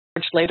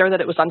later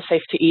that it was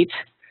unsafe to eat.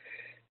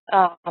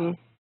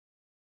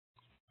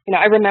 You know,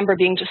 I remember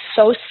being just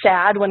so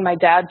sad when my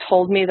dad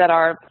told me that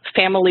our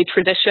family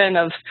tradition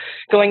of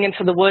going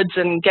into the woods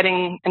and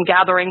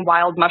gathering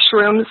wild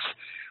mushrooms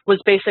was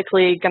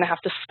basically going to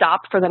have to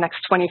stop for the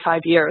next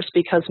 25 years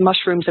because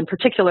mushrooms in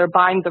particular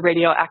bind the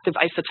radioactive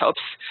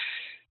isotopes.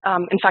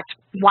 In fact,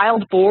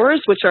 wild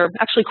boars, which are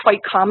actually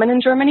quite common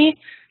in Germany,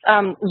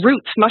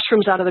 root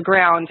mushrooms out of the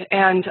ground.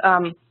 And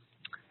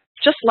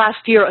just last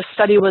year, a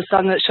study was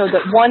done that showed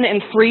that 1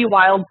 in 3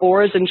 wild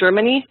boars in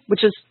Germany,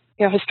 which is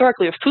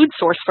historically a food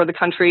source for the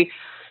country,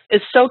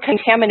 is so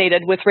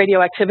contaminated with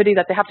radioactivity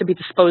that they have to be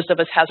disposed of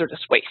as hazardous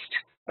waste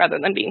rather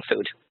than being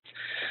food.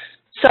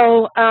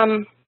 So,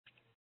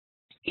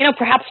 you know,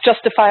 perhaps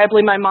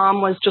justifiably, my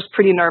mom was just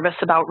pretty nervous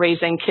about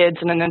raising kids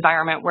in an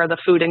environment where the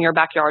food in your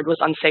backyard was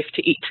unsafe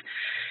to eat.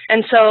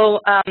 And so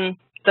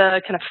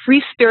the kind of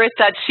free spirit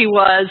that she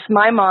was,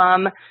 my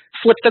mom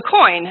flipped a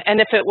coin.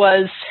 And if it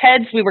was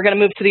heads, we were going to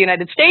move to the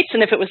United States.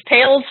 And if it was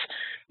tails,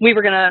 we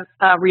were going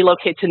to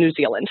relocate to New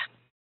Zealand.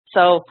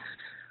 So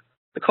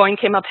the coin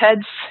came up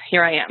heads,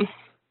 here I am.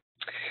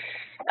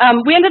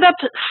 We ended up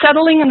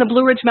settling in the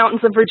Blue Ridge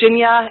Mountains of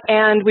Virginia,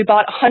 and we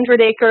bought 100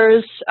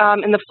 acres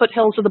in the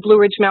foothills of the Blue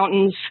Ridge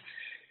Mountains.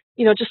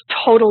 You know, just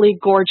totally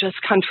gorgeous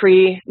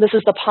country. This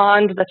is the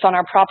pond that's on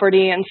our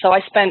property, and so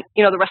I spent,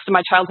 you know, the rest of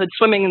my childhood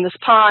swimming in this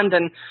pond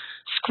and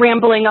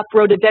scrambling up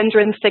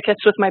rhododendron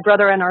thickets with my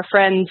brother and our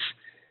friends.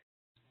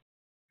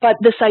 But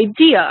this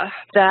idea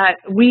that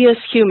we as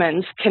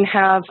humans can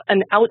have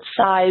an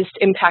outsized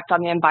impact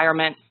on the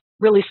environment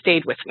really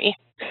stayed with me.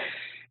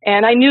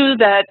 And I knew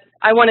that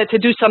I wanted to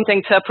do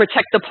something to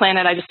protect the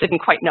planet, I just didn't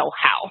quite know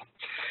how.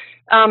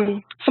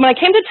 So when I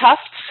came to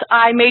Tufts,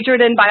 I majored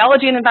in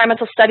biology and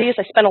environmental studies.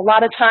 I spent a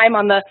lot of time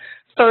on the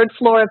 3rd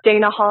floor of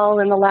Dana Hall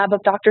in the lab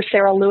of Dr.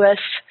 Sarah Lewis,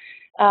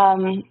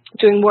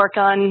 doing work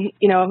on,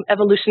 you know,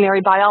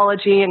 evolutionary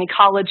biology and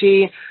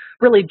ecology,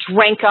 really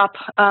drank up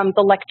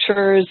the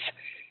lectures.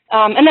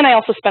 And then I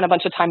also spent a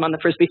bunch of time on the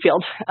Frisbee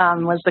field,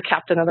 was the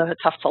captain of the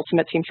Tufts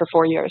Ultimate Team for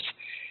 4 years.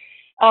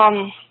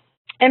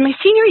 And my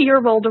senior year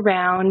rolled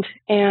around,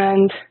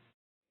 and,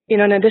 you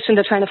know, in addition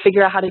to trying to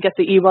figure out how to get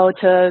the EWO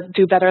to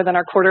do better than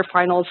our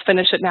quarterfinals,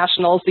 finish at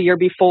nationals the year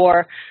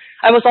before,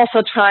 I was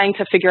also trying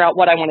to figure out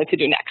what I wanted to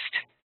do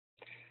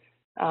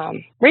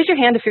next. Raise your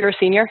hand if you're a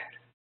senior.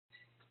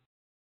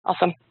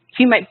 Awesome. So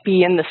you might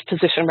be in this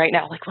position right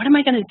now, like, what am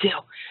I going to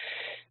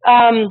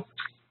do?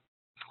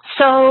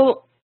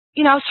 So,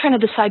 you know, I was trying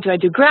to decide, do I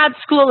do grad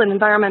school in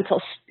environmental,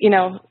 you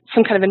know,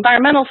 some kind of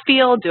environmental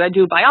field? Do I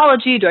do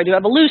biology? Do I do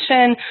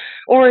evolution?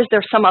 Or is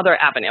there some other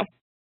avenue?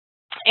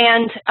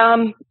 And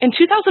in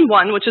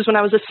 2001, which is when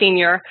I was a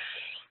senior,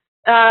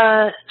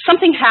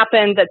 something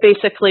happened that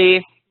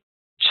basically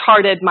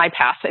charted my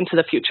path into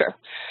the future.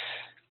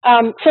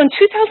 So in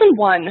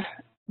 2001,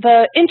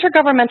 the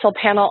Intergovernmental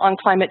Panel on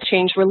Climate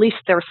Change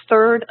released their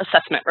 3rd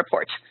assessment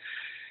report.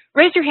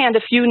 Raise your hand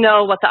if you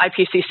know what the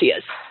IPCC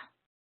is.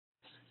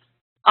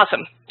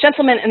 Awesome.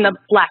 Gentleman in the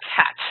black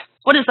hat.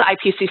 What is the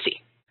IPCC?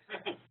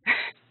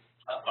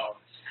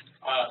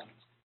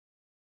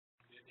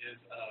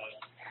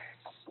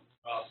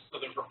 So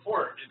the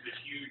report is a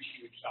huge,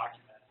 huge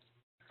document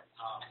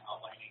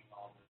outlining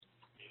all the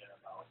data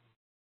about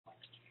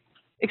climate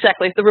change.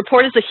 Exactly. The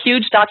report is a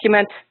huge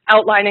document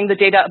outlining the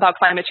data about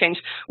climate change.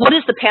 What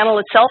is the panel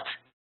itself?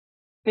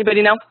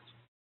 Anybody know?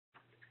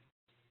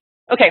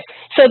 Okay,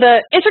 so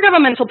the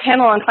Intergovernmental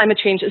Panel on Climate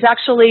Change is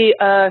actually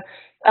a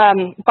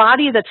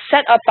body that's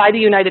set up by the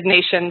United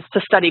Nations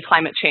to study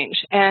climate change,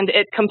 and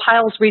it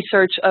compiles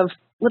research of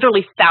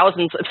literally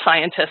thousands of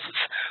scientists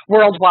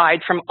worldwide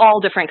from all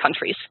different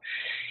countries.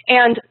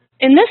 And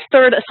in this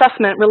 3rd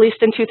assessment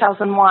released in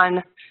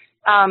 2001,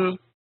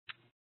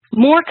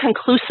 more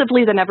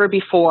conclusively than ever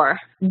before,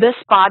 this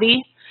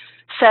body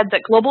said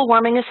that global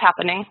warming is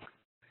happening.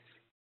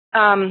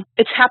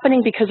 It's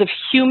happening because of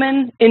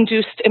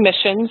human-induced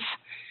emissions,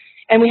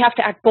 and we have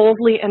to act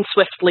boldly and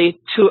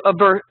swiftly to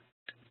avert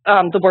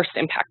the worst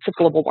impacts of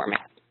global warming.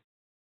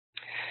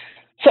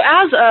 So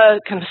as a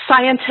kind of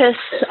scientist,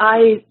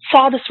 I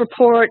saw this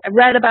report, I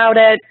read about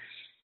it,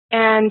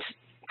 and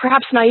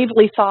perhaps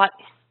naively thought,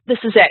 this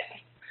is it.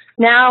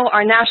 Now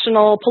our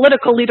national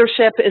political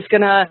leadership is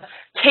going to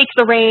take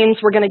the reins.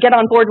 We're going to get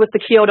on board with the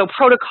Kyoto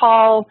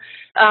Protocol.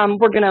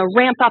 We're going to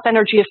ramp up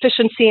energy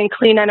efficiency and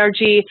clean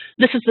energy.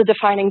 This is the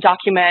defining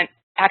document.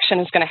 Action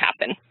is going to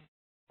happen.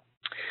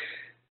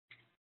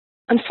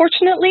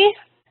 Unfortunately,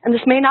 and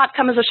this may not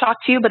come as a shock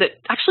to you, but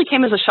it actually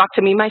came as a shock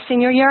to me my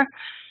senior year,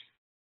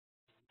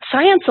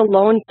 science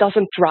alone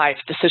doesn't drive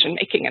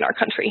decision-making in our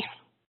country,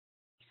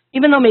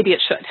 even though maybe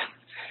it should.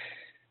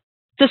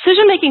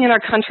 Decision-making in our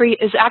country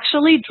is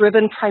actually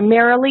driven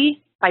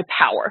primarily by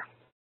power.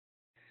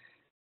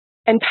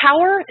 And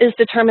power is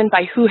determined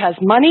by who has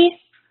money,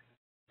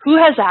 who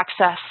has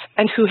access,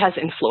 and who has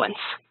influence.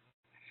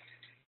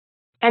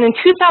 And in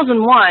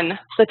 2001,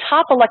 the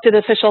top elected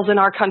officials in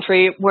our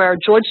country were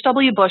George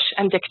W. Bush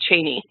and Dick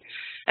Cheney.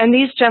 And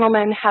these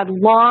gentlemen had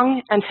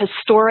long and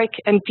historic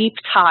and deep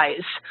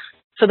ties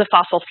to the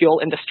fossil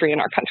fuel industry in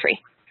our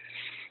country.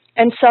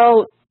 And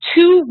so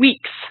 2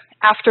 weeks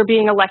after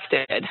being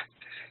elected,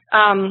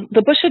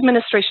 the Bush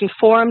administration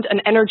formed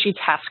an energy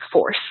task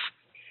force.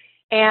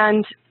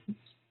 And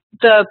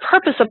the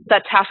purpose of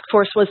that task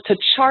force was to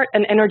chart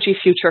an energy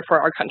future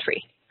for our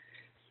country.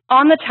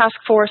 On the task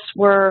force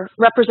were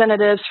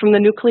representatives from the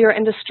nuclear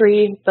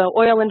industry, the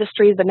oil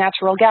industry, the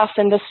natural gas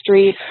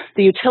industry,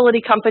 the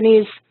utility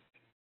companies.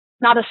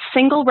 Not a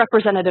single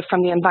representative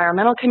from the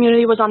environmental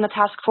community was on the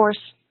task force.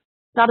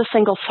 Not a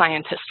single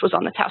scientist was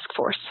on the task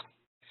force.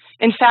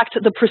 In fact,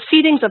 the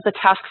proceedings of the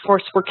task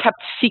force were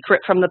kept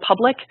secret from the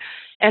public,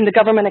 and the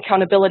Government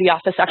Accountability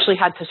Office actually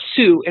had to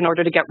sue in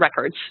order to get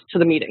records to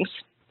the meetings.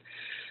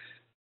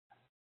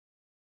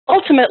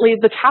 Ultimately,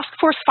 the task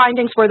force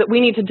findings were that we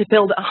needed to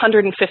build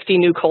 150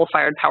 new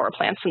coal-fired power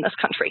plants in this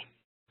country.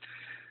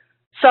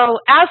 So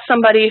as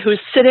somebody who's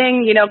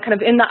sitting, kind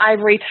of in the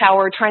ivory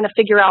tower trying to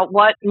figure out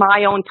what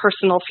my own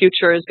personal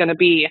future is going to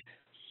be,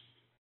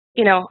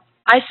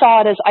 I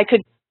saw it as I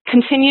could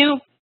continue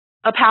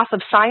a path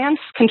of science,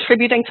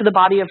 contributing to the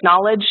body of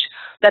knowledge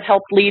that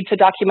helped lead to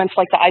documents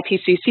like the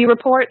IPCC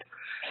report.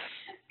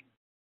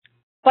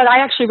 But I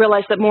actually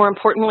realized that more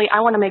importantly,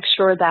 I want to make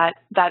sure that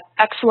that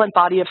excellent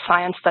body of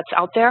science that's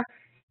out there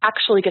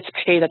actually gets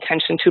paid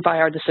attention to by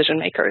our decision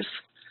makers.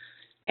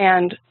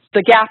 And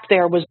the gap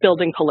there was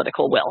building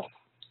political will.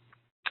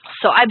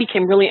 So I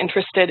became really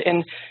interested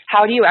in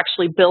how do you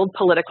actually build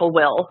political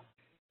will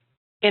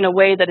in a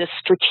way that is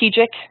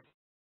strategic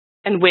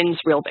and wins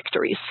real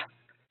victories.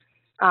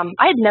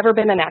 I had never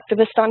been an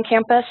activist on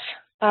campus,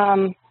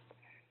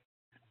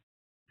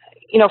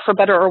 for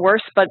better or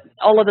worse, but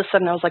all of a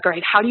sudden I was like, all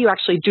right, how do you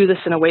actually do this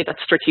in a way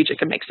that's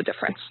strategic and makes a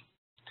difference?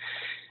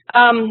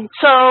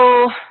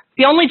 So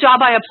the only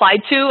job I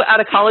applied to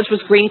out of college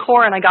was Green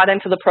Corps, and I got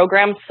into the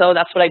program, so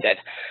that's what I did.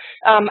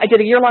 I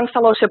did a year-long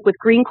fellowship with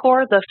Green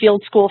Corps, the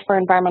Field School for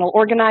Environmental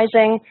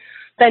Organizing,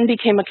 then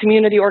became a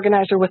community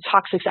organizer with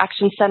Toxics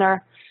Action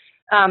Center,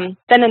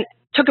 then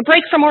took a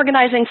break from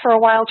organizing for a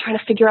while, trying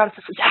to figure out if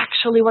this is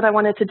actually what I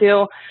wanted to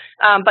do,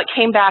 but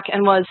came back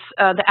and was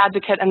the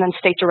advocate and then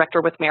state director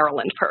with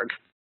Maryland PIRG.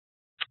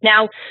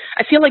 Now,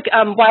 I feel like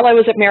while I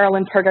was at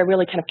Maryland PIRG, I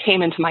really kind of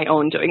came into my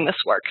own doing this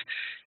work.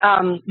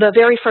 The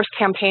very first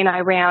campaign I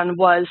ran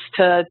was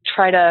to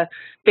try to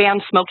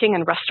ban smoking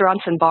in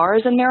restaurants and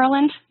bars in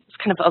Maryland. It's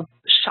kind of a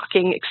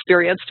shocking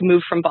experience to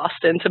move from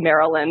Boston to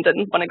Maryland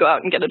and want to go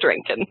out and get a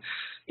drink and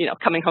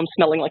coming home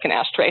smelling like an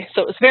ashtray.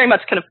 So it was very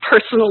much kind of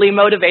personally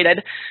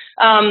motivated.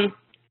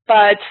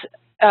 But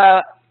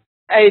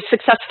I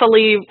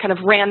successfully kind of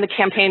ran the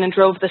campaign and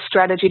drove the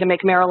strategy to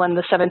make Maryland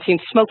the 17th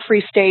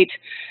smoke-free state.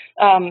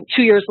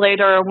 2 years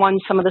later, won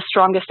some of the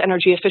strongest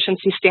energy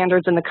efficiency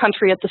standards in the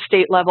country at the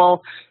state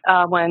level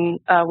when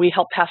we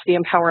helped pass the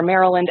Empower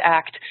Maryland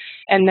Act,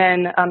 and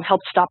then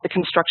helped stop the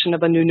construction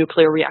of a new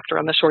nuclear reactor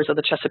on the shores of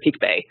the Chesapeake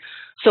Bay.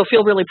 So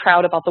feel really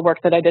proud about the work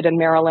that I did in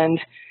Maryland.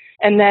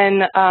 And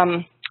then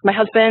my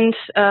husband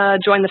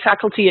joined the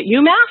faculty at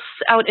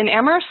UMass out in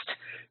Amherst,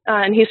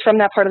 and he's from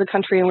that part of the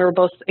country, and we were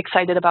both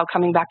excited about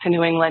coming back to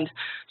New England.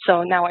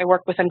 So now I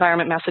work with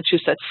Environment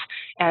Massachusetts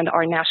and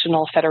our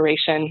national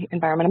federation,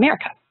 Environment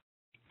America.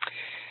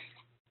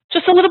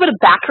 Just a little bit of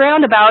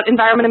background about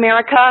Environment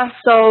America.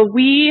 So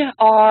we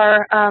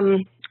are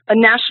a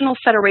national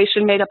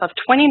federation made up of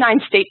 29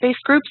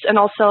 state-based groups and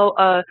also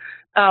a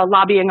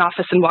lobbying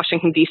office in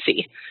Washington,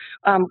 D.C.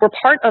 We're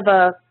part of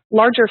a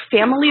larger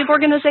family of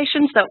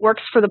organizations that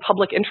works for the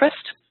public interest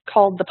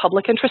called the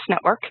Public Interest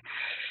Network.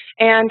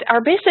 And our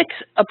basic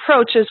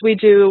approach is we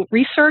do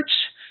research,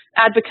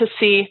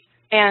 advocacy,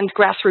 and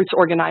grassroots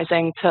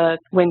organizing to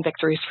win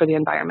victories for the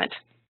environment.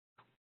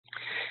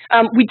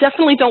 We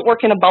definitely don't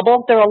work in a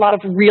bubble. There are a lot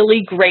of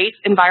really great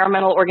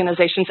environmental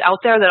organizations out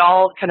there that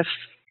all kind of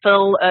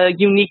fill a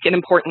unique and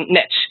important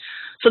niche.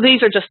 So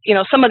these are just,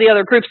 some of the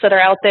other groups that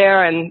are out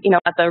there, and,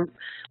 at the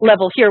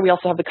level here, we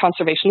also have the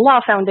Conservation Law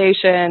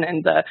Foundation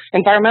and the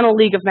Environmental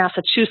League of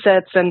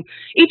Massachusetts, and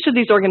each of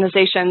these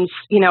organizations,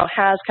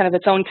 has kind of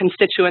its own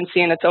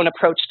constituency and its own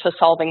approach to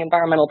solving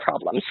environmental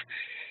problems.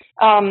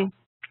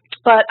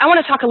 But I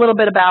want to talk a little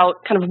bit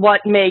about kind of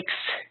what makes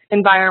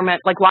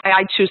environment, like why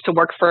I choose to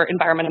work for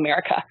Environment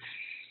America.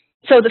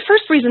 So the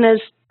first reason is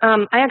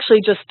I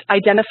actually just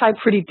identify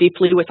pretty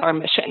deeply with our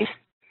mission.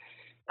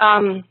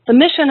 The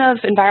mission of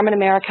Environment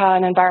America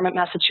and Environment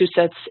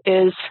Massachusetts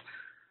is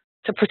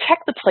to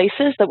protect the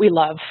places that we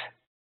love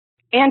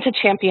and to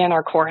champion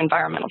our core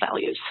environmental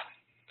values.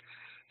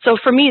 So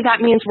for me, that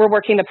means we're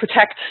working to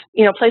protect,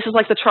 places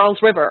like the Charles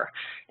River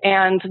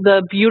and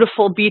the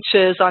beautiful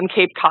beaches on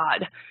Cape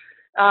Cod.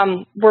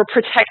 We're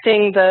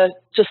protecting the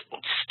just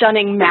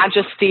stunning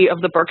majesty of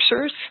the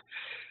Berkshires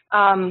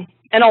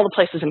and all the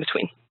places in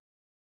between.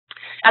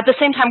 At the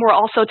same time, we're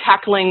also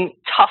tackling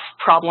tough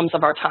problems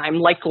of our time,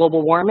 like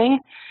global warming,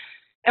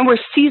 and we're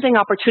seizing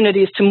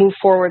opportunities to move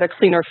forward a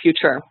cleaner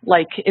future,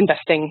 like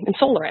investing in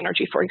solar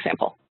energy, for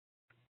example.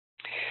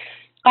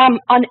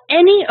 On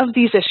any of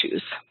these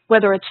issues,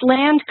 whether it's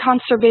land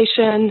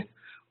conservation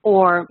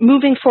or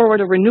moving forward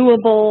a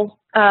renewable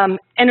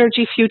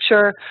energy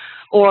future,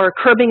 or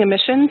curbing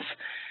emissions,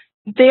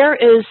 there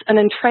is an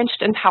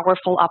entrenched and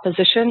powerful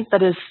opposition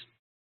that is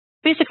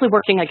basically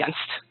working against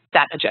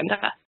that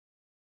agenda.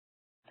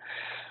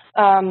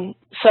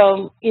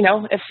 So, you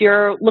know, if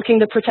you're looking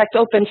to protect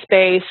open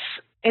space,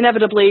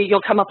 inevitably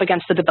you'll come up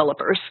against the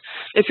developers.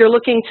 If you're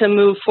looking to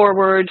move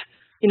forward,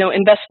 you know,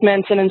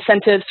 investments and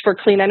incentives for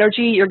clean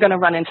energy, you're going to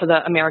run into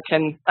the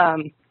American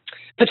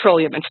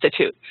Petroleum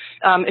Institute.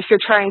 If you're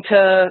trying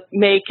to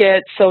make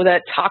it so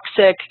that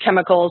toxic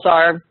chemicals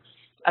are,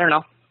 I don't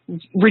know,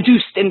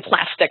 reduced in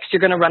plastics, you're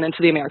going to run into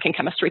the American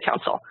Chemistry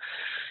Council.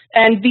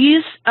 And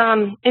these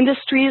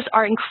industries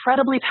are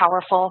incredibly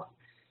powerful.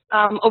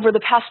 Over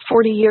the past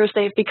 40 years,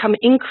 they've become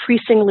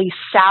increasingly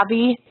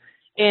savvy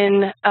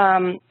in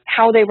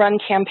how they run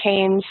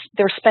campaigns.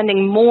 They're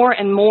spending more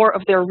and more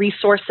of their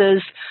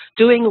resources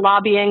doing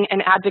lobbying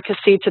and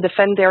advocacy to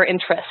defend their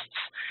interests.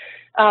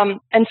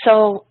 And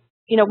so,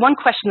 you know, one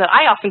question that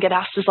I often get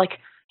asked is like,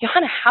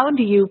 Johanna, how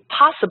do you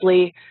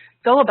possibly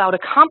go about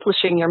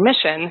accomplishing your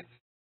mission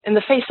in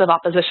the face of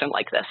opposition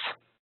like this?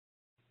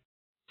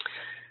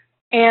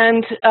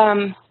 And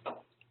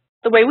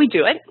the way we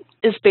do it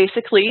is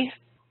basically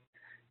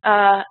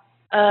a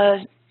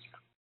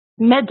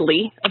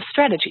medley of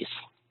strategies.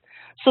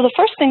 So the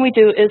first thing we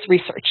do is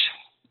research.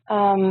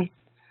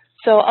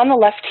 So on the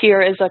left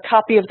here is a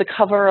copy of the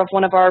cover of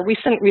one of our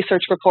recent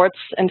research reports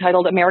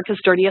entitled America's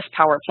Dirtiest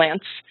Power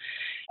Plants.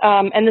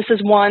 And this is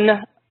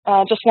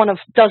just one of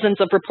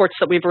dozens of reports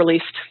that we've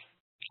released.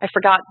 I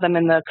forgot them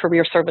in the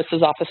Career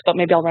Services office, but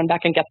maybe I'll run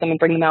back and get them and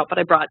bring them out. But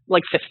I brought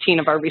like 15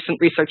 of our recent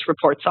research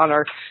reports on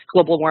our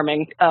global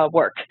warming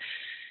work.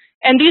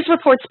 And these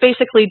reports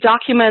basically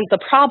document the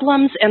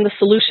problems and the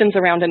solutions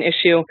around an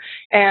issue,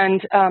 and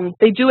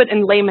they do it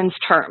in layman's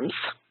terms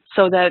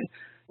so that,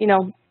 you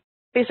know,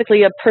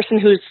 basically a person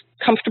who's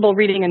comfortable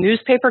reading a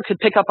newspaper could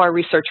pick up our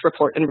research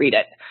report and read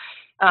it.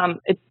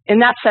 In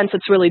that sense,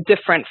 it's really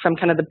different from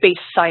kind of the base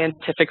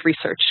scientific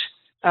research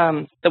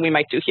that we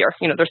might do here.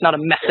 You know, there's not a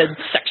methods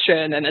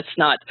section and it's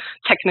not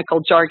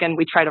technical jargon.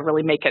 We try to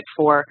really make it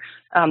for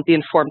the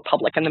informed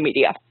public and the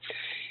media.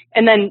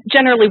 And then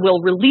generally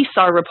we'll release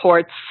our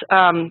reports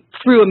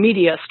through a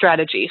media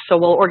strategy. So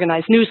we'll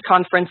organize news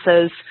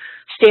conferences,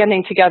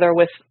 standing together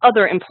with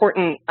other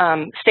important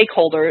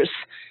stakeholders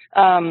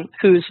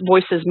whose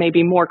voices may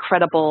be more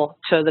credible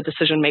to the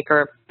decision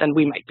maker than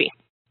we might be.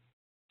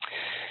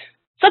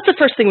 So that's the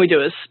first thing we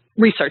do is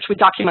research. We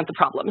document the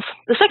problems.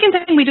 The second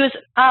thing we do is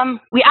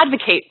we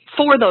advocate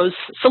for those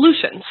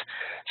solutions.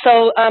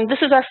 So this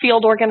is our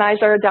field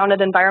organizer down at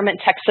Environment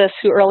Texas,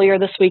 who earlier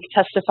this week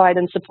testified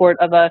in support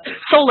of a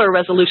solar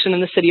resolution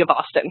in the city of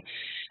Austin.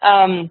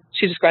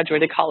 She just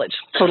graduated college.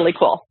 Totally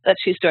cool that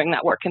she's doing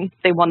that work, and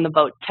they won the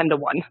vote 10-1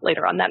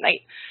 later on that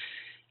night.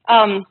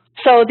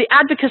 So the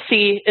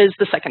advocacy is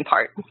the second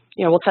part.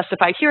 You know, we'll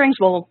testify at hearings,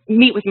 we'll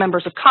meet with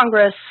members of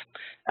Congress,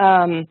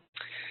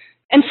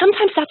 and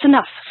sometimes that's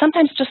enough.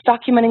 Sometimes just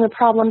documenting the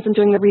problems and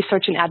doing the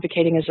research and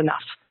advocating is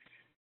enough.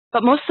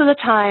 But most of the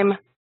time,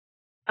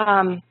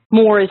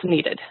 more is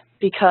needed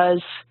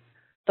because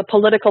the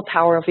political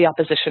power of the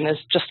opposition is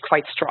just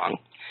quite strong.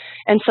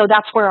 And so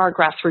that's where our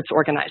grassroots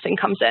organizing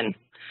comes in.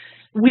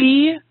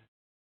 We,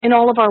 in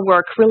all of our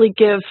work, really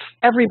give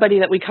everybody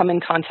that we come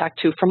in contact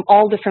to from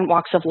all different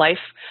walks of life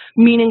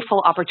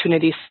meaningful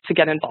opportunities to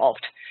get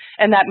involved.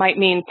 And that might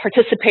mean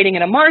participating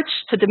in a march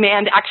to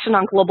demand action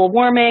on global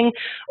warming,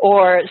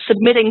 or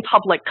submitting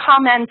public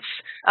comments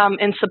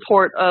in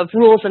support of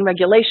rules and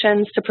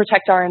regulations to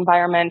protect our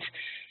environment.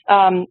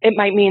 It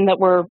might mean that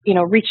we're, you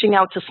know, reaching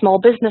out to small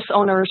business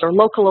owners or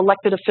local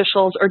elected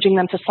officials, urging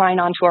them to sign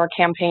on to our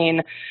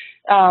campaign.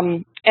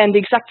 And the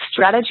exact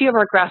strategy of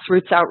our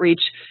grassroots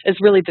outreach is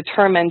really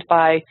determined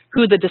by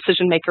who the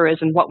decision maker is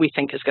and what we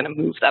think is going to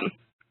move them.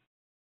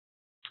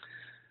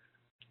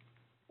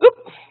 Oop.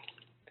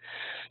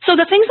 So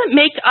the things that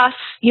make us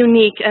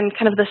unique, and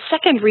kind of the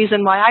second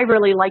reason why I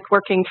really like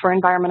working for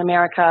Environment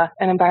America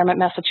and Environment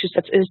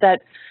Massachusetts, is that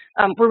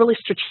we're really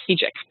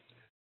strategic.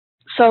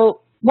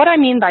 So what I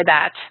mean by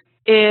that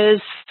is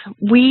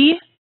we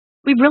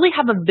really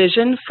have a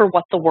vision for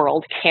what the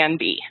world can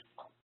be.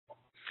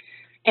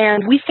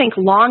 And we think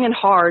long and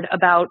hard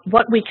about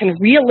what we can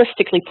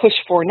realistically push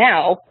for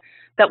now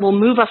that will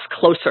move us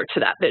closer to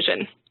that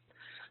vision.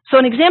 So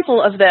an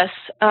example of this,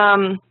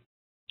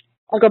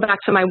 I'll go back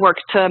to my work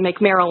to make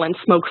Maryland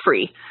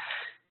smoke-free.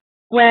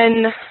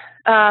 When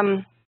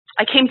I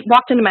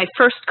walked into my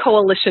first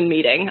coalition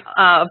meeting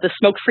of the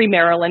Smoke-Free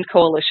Maryland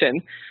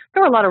Coalition,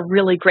 there were a lot of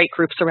really great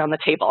groups around the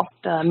table.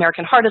 The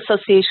American Heart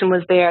Association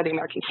was there, the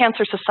American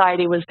Cancer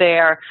Society was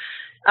there,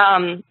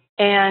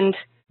 and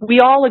we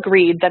all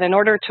agreed that in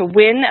order to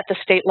win at the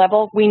state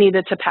level, we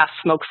needed to pass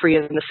smoke-free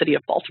in the city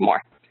of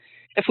Baltimore.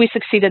 If we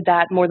succeeded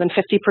that, more than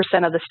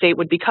 50% of the state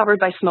would be covered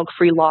by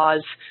smoke-free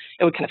laws.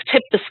 It would kind of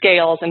tip the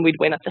scales, and we'd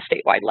win at the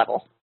statewide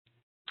level.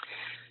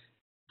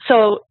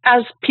 So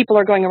as people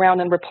are going around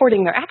and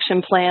reporting their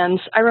action plans,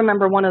 I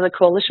remember one of the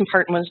coalition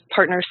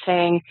partners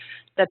saying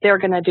that they're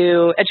going to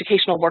do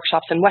educational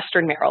workshops in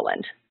Western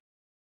Maryland.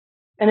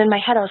 And in my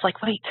head, I was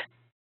like, wait,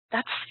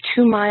 that's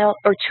 2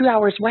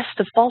 hours west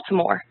of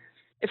Baltimore.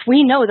 If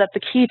we know that the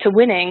key to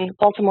winning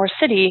Baltimore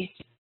City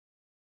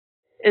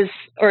is,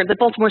 or that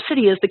Baltimore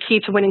City is the key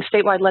to winning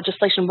statewide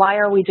legislation, why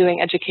are we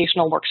doing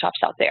educational workshops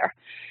out there?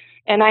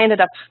 And I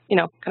ended up,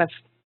 kind of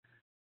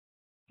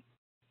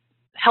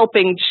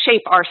helping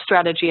shape our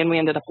strategy, and we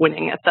ended up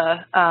winning at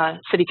the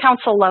city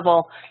council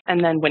level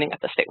and then winning at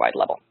the statewide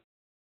level.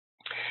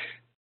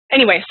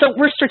 Anyway, so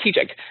we're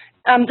strategic.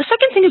 The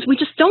second thing is we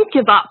just don't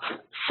give up.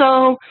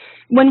 So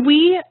when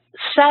we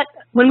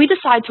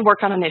decide to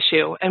work on an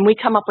issue and we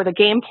come up with a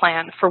game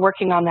plan for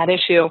working on that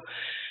issue,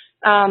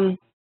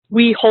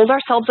 we hold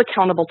ourselves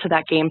accountable to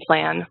that game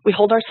plan. We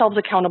hold ourselves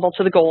accountable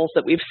to the goals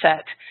that we've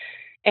set.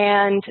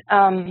 And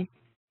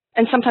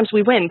sometimes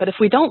we win, but if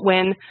we don't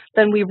win,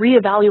 then we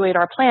reevaluate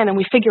our plan and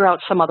we figure out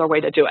some other way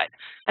to do it.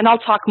 And I'll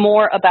talk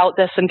more about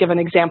this and give an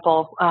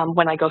example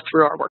when I go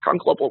through our work on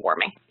global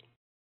warming.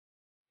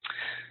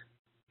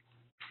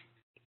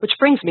 Which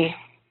brings me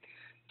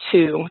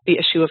to the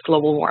issue of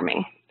global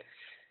warming.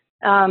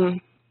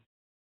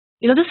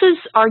 This is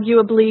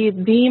arguably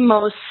the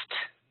most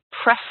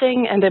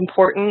pressing and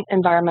important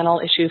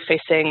environmental issue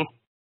facing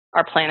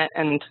our planet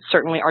and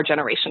certainly our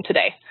generation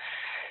today.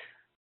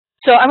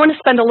 So I want to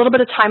spend a little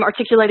bit of time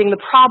articulating the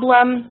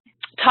problem,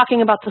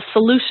 talking about the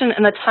solution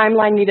and the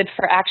timeline needed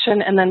for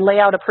action, and then lay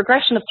out a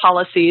progression of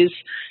policies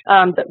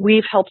that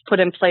we've helped put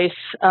in place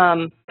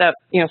that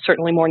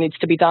certainly more needs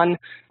to be done,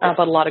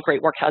 but a lot of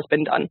great work has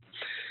been done.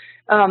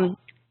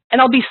 And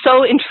I'll be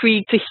so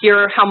intrigued to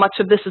hear how much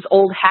of this is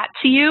old hat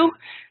to you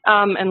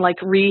and like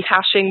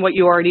rehashing what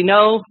you already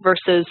know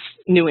versus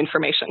new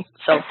information.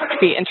 So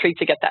be intrigued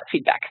to get that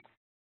feedback.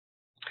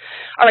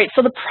 All right,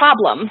 so the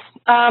problem.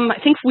 I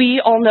think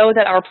we all know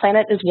that our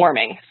planet is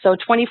warming. So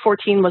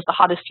 2014 was the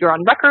hottest year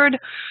on record.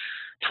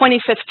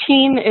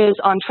 2015 is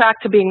on track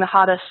to being the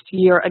hottest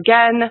year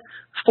again.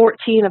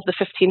 14 of the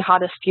 15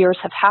 hottest years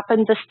have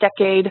happened this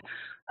decade.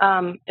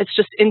 It's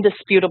just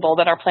indisputable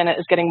that our planet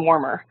is getting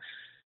warmer.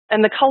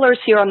 And the colors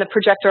here on the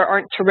projector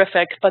aren't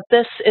terrific, but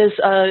this is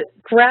a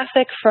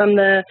graphic from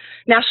the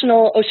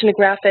National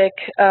Oceanographic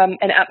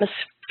and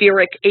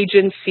Atmospheric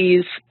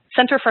Agency's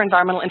Center for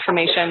Environmental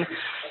Information.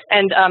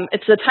 And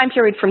it's a time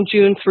period from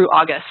June through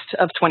August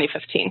of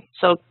 2015,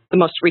 so the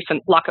most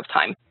recent block of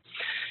time.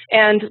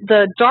 And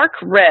the dark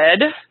red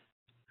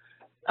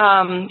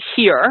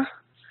here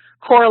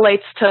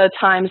correlates to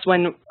times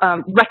when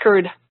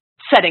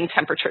record-setting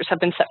temperatures have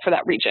been set for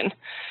that region.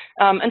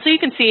 And so you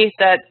can see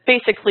that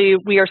basically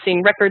we are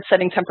seeing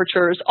record-setting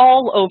temperatures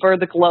all over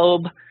the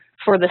globe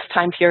for this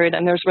time period,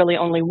 and there's really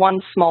only one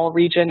small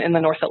region in the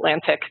North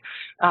Atlantic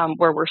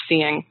where we're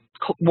seeing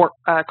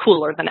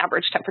cooler than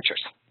average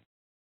temperatures.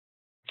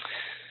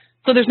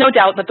 So there's no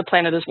doubt that the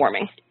planet is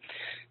warming.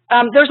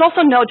 There's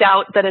also no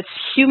doubt that it's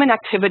human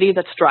activity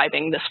that's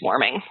driving this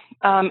warming.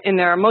 In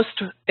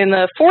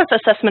the fourth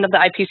assessment of the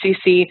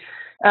IPCC,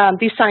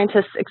 these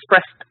scientists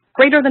expressed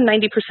greater than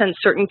 90%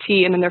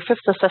 certainty, and in their fifth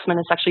assessment,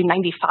 it's actually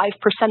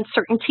 95%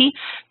 certainty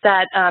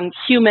that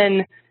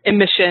human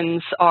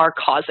emissions are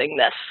causing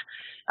this.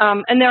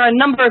 And there are a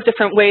number of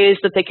different ways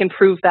that they can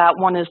prove that.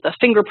 One is the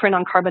fingerprint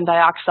on carbon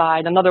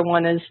dioxide. Another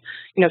one is,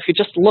 if you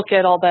just look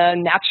at all the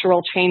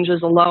natural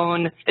changes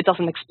alone, it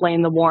doesn't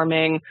explain the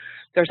warming.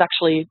 There's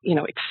actually,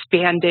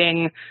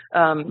 expanding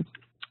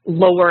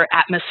lower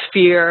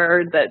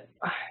atmosphere that,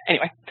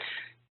 anyway.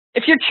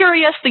 If you're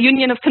curious, the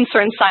Union of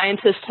Concerned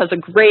Scientists has a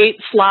great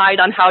slide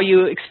on how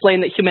you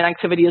explain that human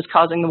activity is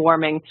causing the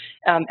warming,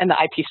 and the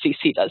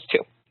IPCC does too.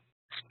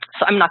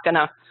 So I'm not going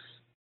to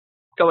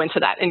go into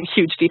that in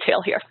huge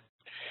detail here.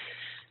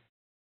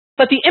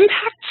 But the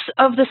impacts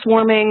of this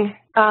warming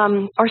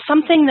are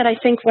something that I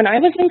think when I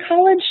was in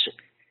college,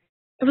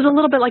 it was a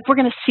little bit like we're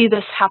going to see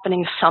this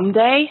happening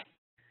someday.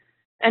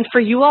 And for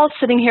you all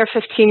sitting here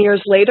 15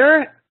 years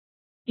later,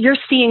 you're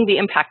seeing the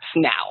impacts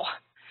now.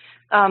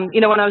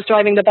 When I was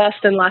driving to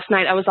Boston last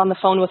night, I was on the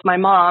phone with my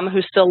mom,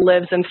 who still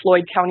lives in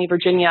Floyd County,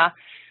 Virginia,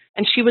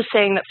 and she was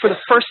saying that for the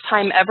first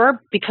time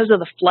ever, because of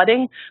the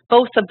flooding,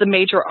 both of the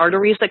major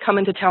arteries that come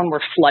into town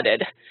were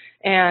flooded,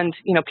 and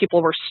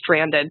people were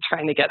stranded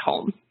trying to get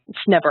home. It's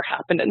never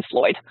happened in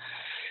Floyd.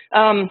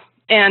 And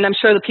I'm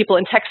sure the people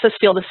in Texas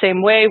feel the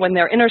same way when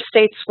their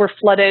interstates were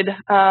flooded.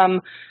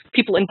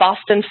 People in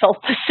Boston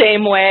felt the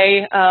same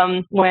way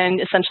when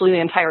essentially the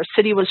entire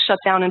city was shut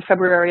down in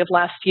February of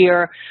last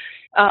year.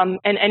 And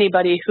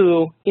anybody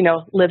who,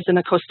 lives in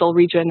a coastal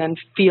region and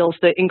feels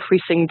the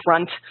increasing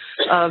brunt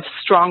of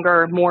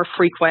stronger, more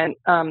frequent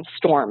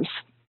storms.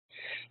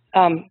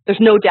 There's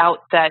no doubt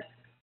that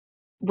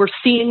we're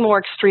seeing more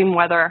extreme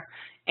weather,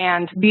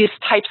 and these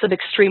types of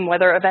extreme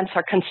weather events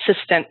are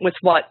consistent with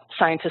what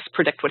scientists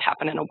predict would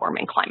happen in a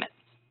warming climate.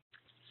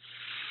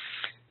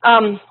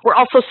 We're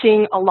also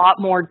seeing a lot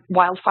more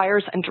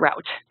wildfires and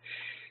drought.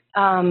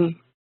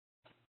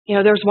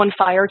 There's one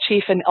fire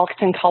chief in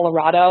Elkton,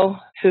 Colorado,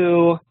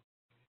 who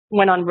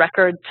went on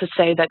record to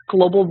say that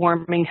global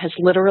warming has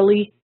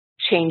literally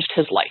changed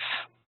his life.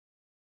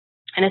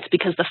 And it's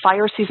because the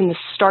fire season is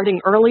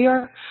starting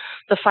earlier,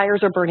 The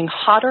fires are burning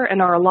hotter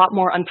and are a lot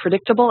more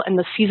unpredictable, and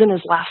the season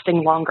is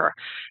lasting longer.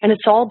 And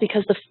it's all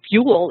because the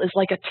fuel is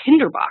like a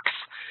tinderbox.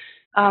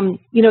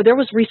 You know, there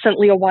was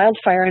recently a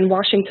wildfire in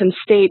Washington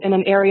State in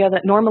an area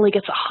that normally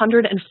gets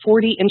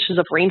 140 inches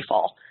of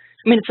rainfall.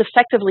 I mean, it's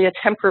effectively a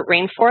temperate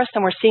rainforest,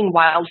 and we're seeing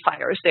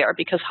wildfires there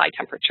because high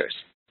temperatures.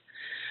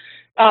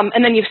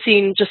 And then you've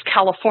seen just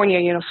California,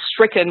 you know,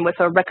 stricken with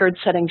a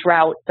record-setting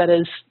drought that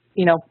is,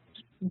 you know,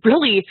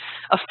 really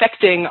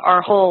affecting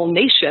our whole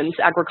nation's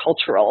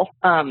agricultural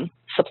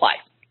supply.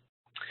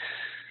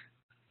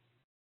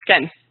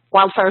 Again,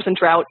 wildfires and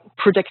drought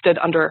predicted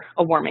under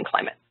a warming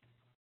climate.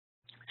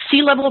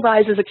 Sea level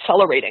rise is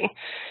accelerating.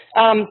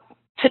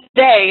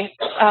 Today,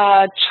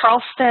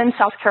 Charleston,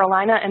 South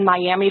Carolina, and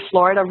Miami,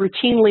 Florida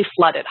routinely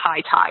flood at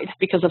high tide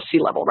because of sea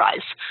level rise.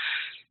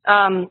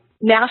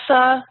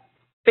 NASA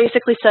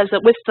basically says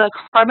that with the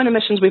carbon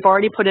emissions we've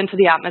already put into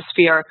the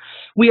atmosphere,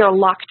 we are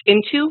locked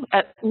into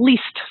at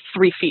least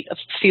 3 feet of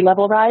sea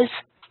level rise,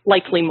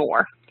 likely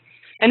more.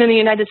 And in the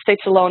United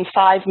States alone,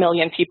 5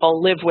 million people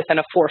live within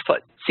a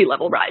 4-foot sea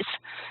level rise.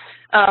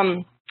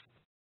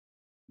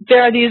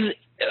 There are these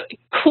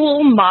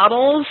cool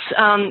models.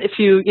 If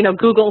you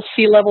Google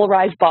sea level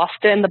rise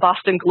Boston, the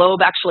Boston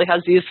Globe actually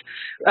has these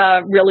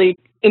really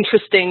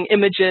interesting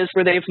images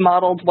where they've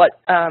modeled what,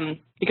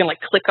 you can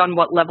like click on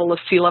what level of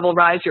sea level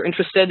rise you're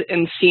interested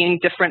in seeing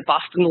different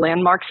Boston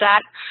landmarks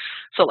at.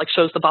 So it like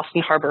shows the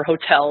Boston Harbor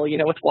Hotel, you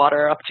know, with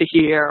water up to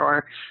here,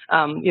 or,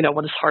 you know,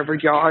 what does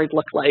Harvard Yard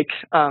look like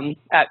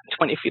at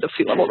 20 feet of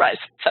sea level rise,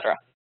 et cetera.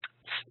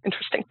 It's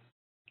interesting.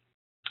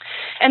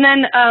 And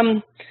then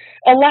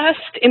a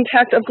last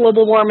impact of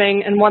global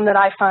warming, and one that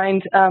I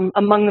find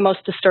among the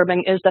most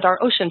disturbing, is that our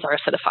oceans are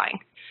acidifying.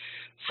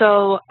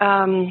 So,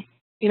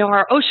 you know,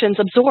 our oceans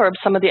absorb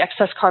some of the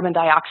excess carbon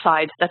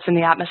dioxide that's in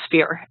the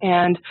atmosphere,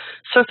 and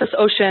surface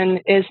ocean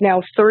is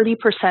now 30%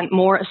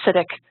 more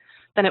acidic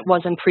than it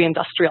was in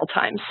pre-industrial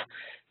times.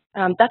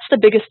 That's the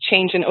biggest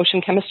change in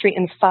ocean chemistry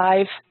in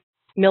 5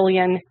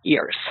 million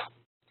years.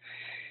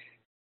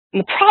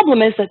 And the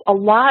problem is that a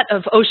lot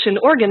of ocean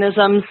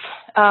organisms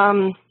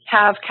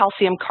have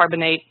calcium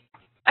carbonate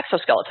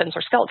exoskeletons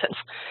or skeletons.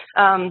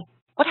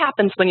 What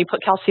happens when you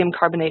put calcium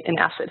carbonate in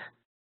acid?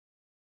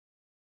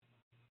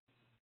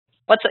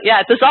 Yeah,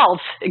 it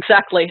dissolves,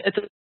 exactly, it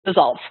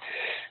dissolves.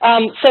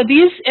 So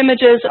these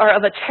images are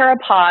of a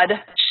pteropod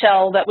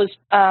shell that was,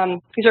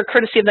 these are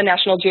courtesy of the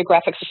National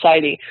Geographic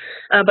Society,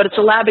 but it's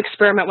a lab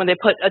experiment when they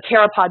put a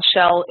pteropod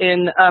shell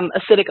in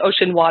acidic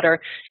ocean water,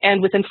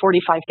 and within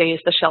 45 days,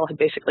 the shell had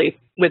basically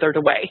withered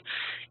away.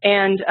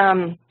 And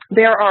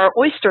there are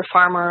oyster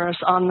farmers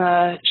on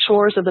the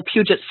shores of the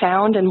Puget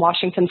Sound in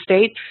Washington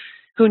State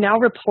who now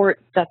report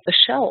that the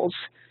shells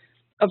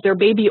of their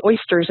baby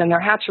oysters in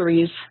their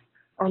hatcheries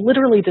are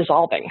literally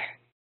dissolving.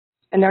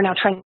 And they're now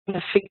trying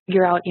to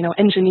figure out, you know,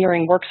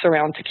 engineering works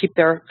around to keep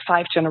their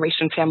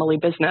 5-generation family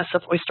business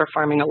of oyster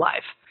farming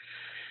alive.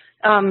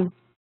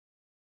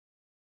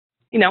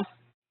 You know,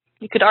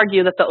 you could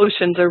argue that the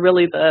oceans are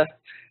really the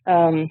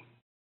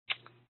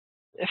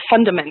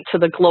fundament to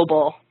the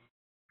global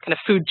kind of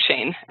food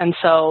chain. And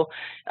so,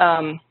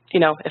 you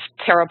know, if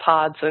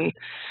pteropods and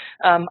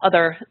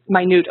other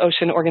minute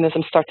ocean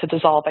organisms start to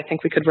dissolve, I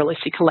think we could really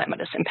see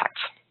calamitous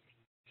impacts.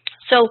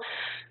 So,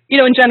 you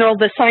know, in general,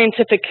 the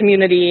scientific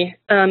community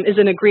is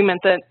in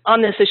agreement that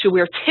on this issue, we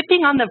are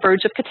tipping on the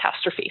verge of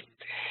catastrophe.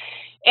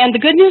 And the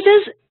good news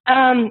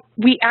is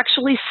we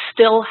actually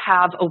still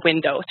have a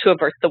window to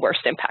avert the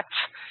worst impacts.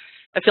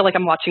 I feel like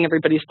I'm watching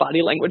everybody's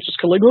body language, just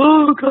kind of like,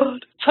 oh God,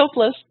 it's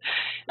hopeless.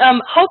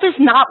 Hope is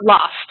not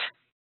lost.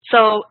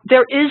 So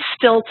there is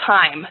still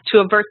time to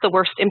avert the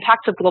worst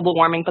impacts of global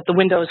warming, but the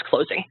window is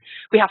closing.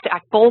 We have to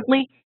act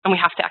boldly, and we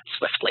have to act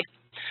swiftly.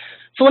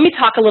 So let me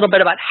talk a little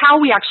bit about how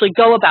we actually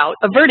go about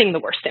averting the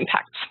worst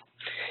impacts.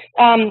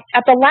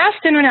 At the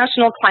last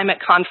International Climate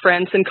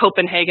Conference in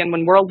Copenhagen,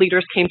 when world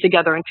leaders came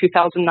together in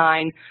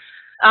 2009,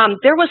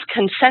 there was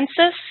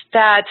consensus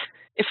that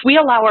if we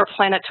allow our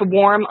planet to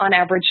warm on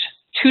average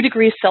 2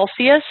 degrees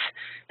Celsius,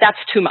 that's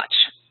too much.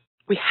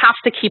 We have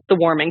to keep the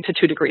warming to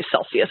 2 degrees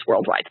Celsius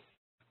worldwide.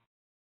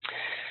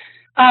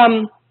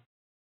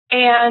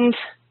 And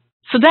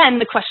so then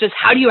the question is,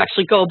 how do you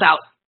actually go about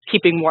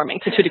keeping warming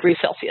to 2 degrees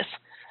Celsius?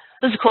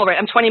 This is cool, right?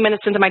 I'm 20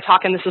 minutes into my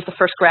talk, and this is the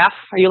first graph.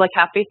 Are you, like,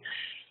 happy?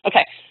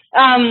 Okay.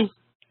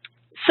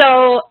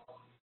 So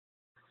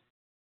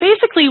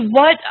basically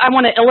what I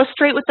want to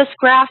illustrate with this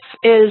graph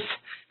is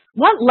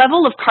what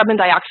level of carbon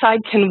dioxide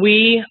can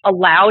we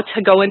allow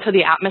to go into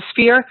the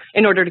atmosphere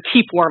in order to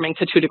keep warming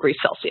to 2 degrees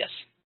Celsius?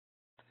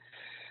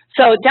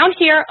 So down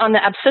here on the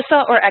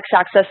abscissa or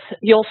x-axis,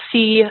 you'll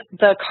see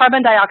the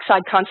carbon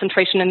dioxide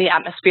concentration in the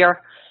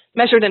atmosphere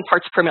measured in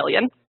parts per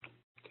million.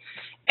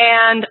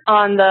 And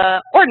on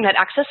the ordinate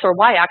axis, or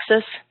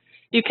y-axis,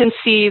 you can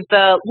see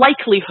the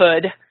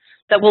likelihood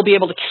that we'll be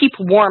able to keep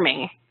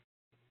warming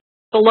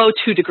below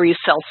 2 degrees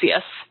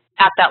Celsius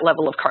at that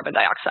level of carbon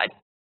dioxide.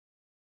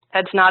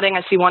 Heads nodding.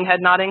 I see one head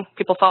nodding.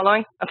 People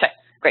following? Okay,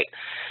 great.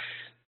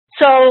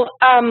 So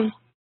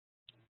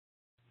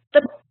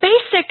the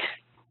basic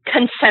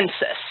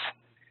consensus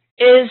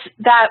is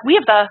that we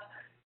have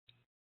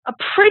a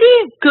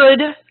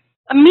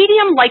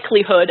medium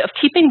likelihood of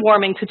keeping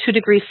warming to 2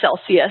 degrees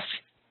Celsius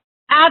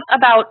at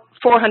about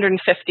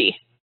 450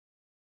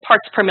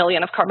 parts per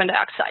million of carbon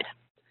dioxide.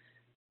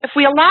 If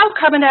we allow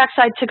carbon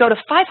dioxide to go to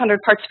 500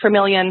 parts per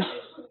million,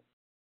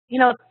 you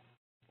know,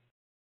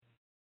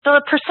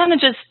 the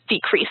percentages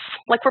decrease.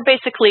 Like we're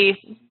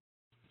basically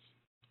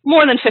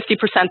more than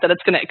 50% that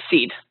it's going to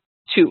exceed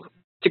 2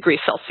 degrees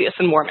Celsius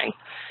in warming.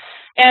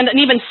 And an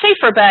even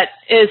safer bet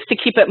is to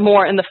keep it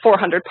more in the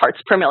 400 parts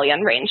per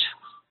million range.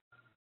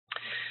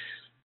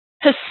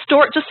 Just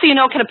so you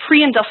know, kind of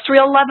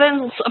pre-industrial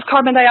levels of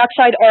carbon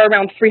dioxide are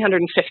around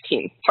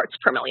 315 parts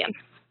per million.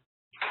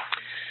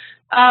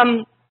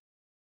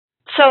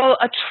 So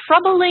a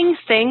troubling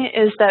thing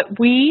is that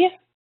we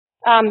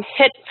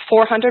hit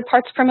 400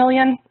 parts per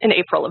million in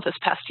April of this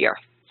past year.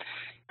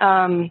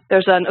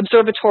 There's an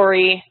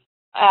observatory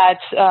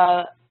at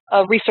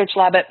a research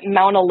lab at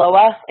Mauna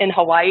Loa in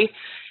Hawaii,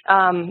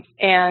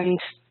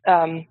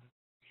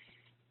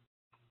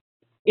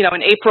 you know,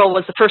 in April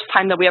was the first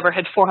time that we ever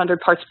had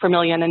 400 parts per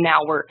million, and now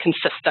we're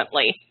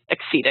consistently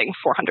exceeding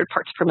 400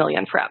 parts per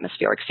million for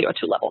atmospheric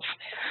CO2 levels.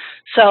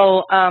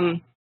 So,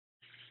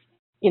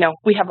 you know,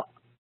 we have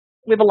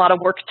a lot of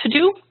work to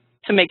do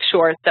to make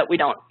sure that we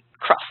don't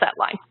cross that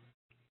line.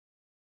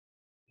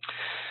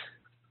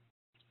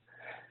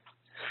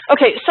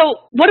 Okay,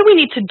 so what do we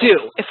need to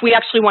do if we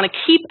actually want to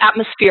keep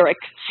atmospheric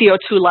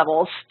CO2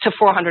 levels to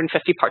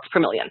 450 parts per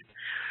million?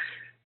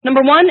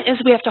 Number one is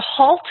we have to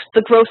halt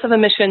the growth of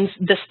emissions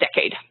this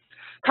decade.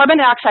 Carbon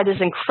dioxide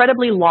is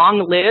incredibly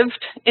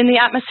long-lived in the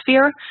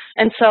atmosphere,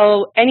 and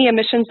so any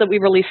emissions that we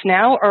release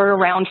now are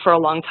around for a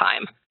long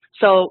time.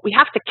 So we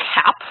have to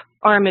cap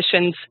our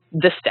emissions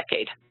this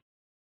decade.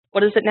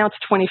 What is it now? It's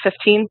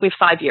 2015. We have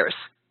 5 years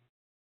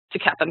to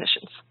cap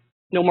emissions.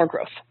 No more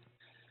growth.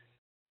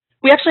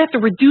 We actually have to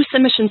reduce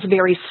emissions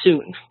very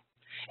soon.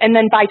 And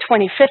then by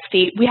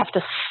 2050, we have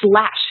to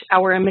slash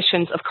our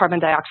emissions of carbon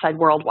dioxide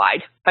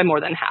worldwide by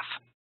more than half.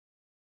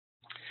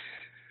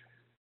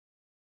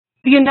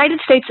 The United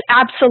States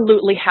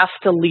absolutely has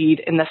to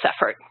lead in this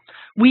effort.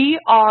 We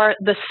are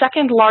the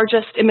second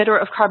largest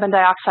emitter of carbon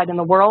dioxide in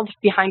the world,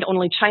 behind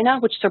only China,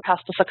 which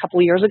surpassed us a couple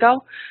of years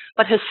ago.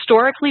 But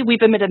historically,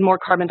 we've emitted more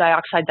carbon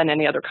dioxide than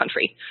any other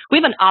country. We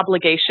have an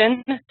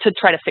obligation to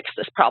try to fix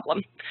this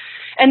problem.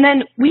 And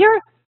then we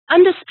are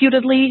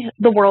undisputedly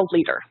the world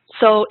leader.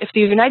 So if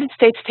the United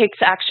States takes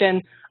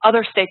action,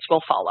 other states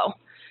will follow.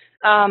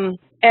 And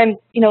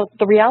you know,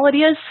 the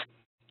reality is,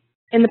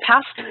 in the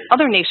past,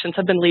 other nations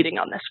have been leading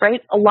on this,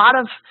 right? A lot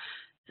of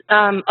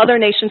other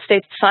nation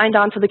states signed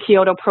on to the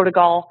Kyoto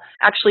Protocol,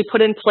 actually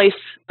put in place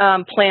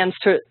plans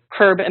to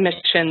curb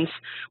emissions.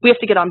 We have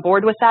to get on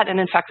board with that,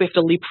 and in fact, we have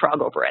to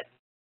leapfrog over it.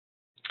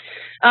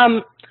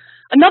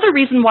 Another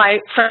reason why,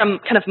 from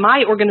kind of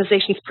my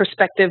organization's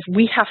perspective,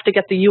 we have to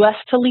get the US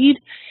to lead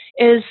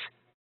is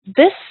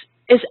this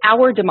is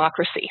our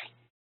democracy,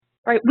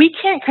 right? We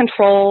can't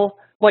control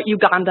what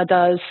Uganda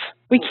does.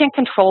 We can't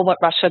control what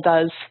Russia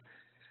does.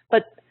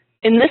 But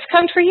in this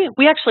country,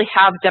 we actually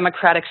have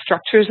democratic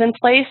structures in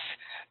place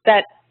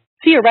that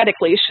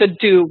theoretically should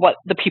do what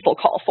the people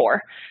call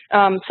for.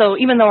 So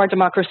even though our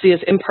democracy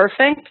is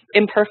imperfect,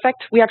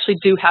 we actually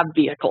do have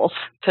vehicles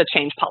to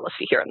change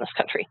policy here in this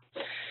country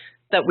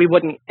that we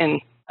wouldn't in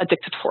a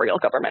dictatorial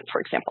government, for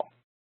example.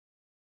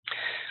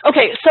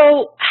 Okay,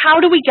 so how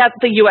do we get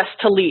the US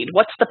to lead?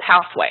 What's the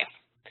pathway?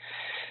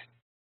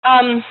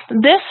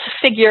 This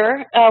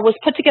figure was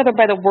put together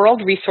by the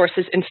World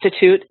Resources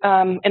Institute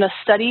in a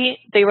study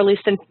they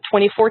released in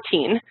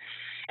 2014,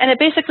 and it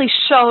basically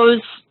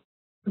shows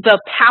the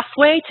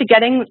pathway to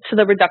getting to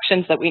the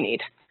reductions that we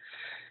need.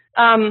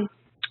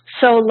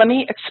 So let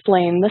me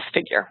explain this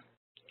figure.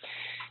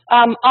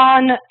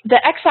 On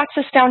the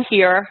x-axis down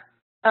here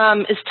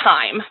is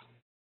time,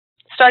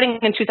 starting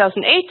in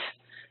 2008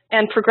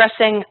 and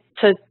progressing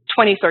to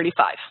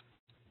 2035.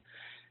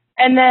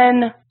 And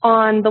then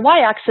on the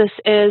y-axis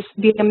is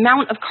the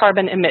amount of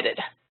carbon emitted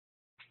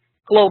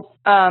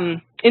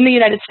in the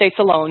United States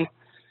alone,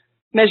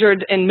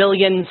 measured in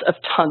millions of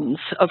tons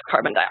of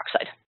carbon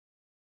dioxide.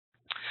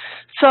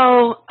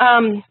 So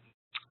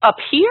up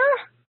here,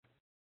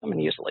 I'm going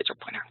to use a laser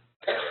pointer.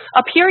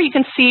 Up here you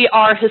can see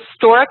our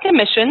historic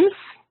emissions,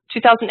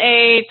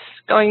 2008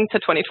 going to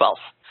 2012.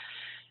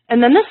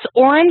 And then this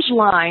orange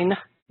line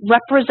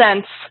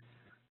represents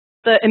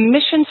the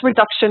emissions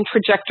reduction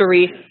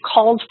trajectory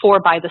called for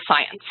by the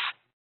science.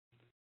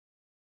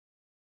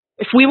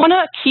 If we want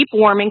to keep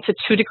warming to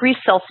 2 degrees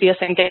Celsius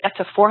and get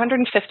to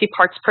 450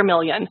 parts per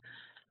million,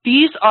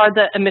 these are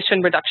the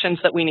emission reductions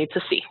that we need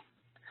to see.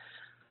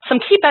 Some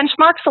key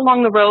benchmarks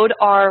along the road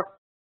are,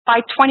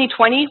 by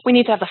 2020, we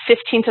need to have a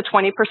 15 to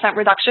 20%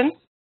 reduction.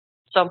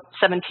 So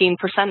 17%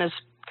 is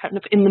kind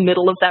of in the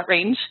middle of that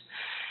range.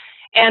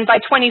 And by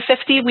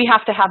 2050, we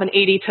have to have an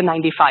 80 to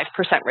 95%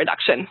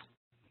 reduction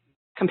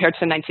compared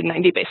to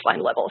 1990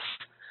 baseline levels.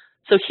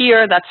 So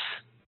here, that's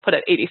put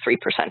at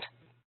 83%.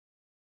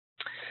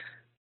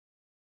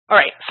 All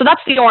right, so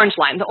that's the orange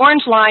line. The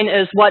orange line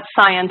is what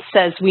science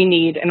says we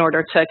need in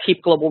order to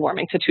keep global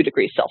warming to 2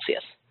 degrees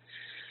Celsius.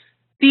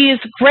 These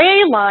gray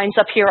lines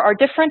up here are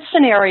different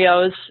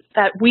scenarios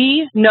that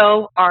we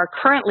know are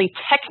currently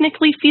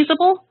technically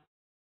feasible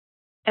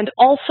and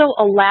also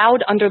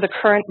allowed under the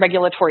current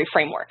regulatory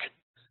framework.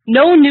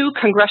 No new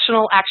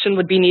congressional action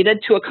would be needed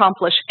to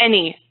accomplish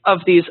any of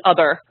these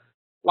other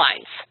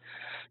lines.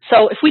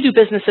 So if we do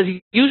business as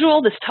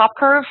usual, this top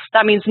curve,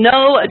 that means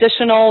no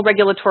additional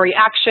regulatory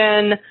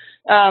action,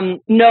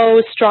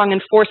 no strong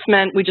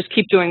enforcement. We just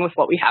keep doing with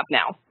what we have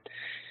now.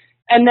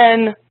 And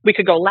then we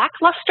could go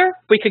lackluster,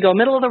 we could go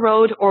middle of the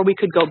road, or we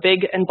could go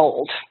big and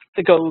bold,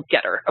 the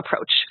go-getter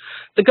approach.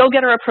 The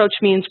go-getter approach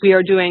means we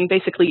are doing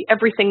basically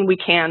everything we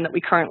can that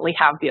we currently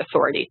have the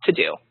authority to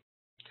do.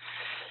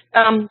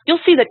 You'll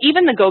see that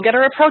even the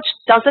go-getter approach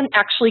doesn't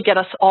actually get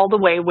us all the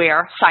way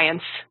where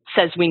science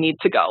says we need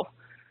to go.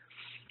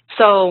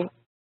 So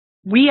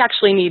we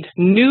actually need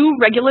new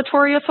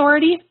regulatory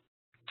authority,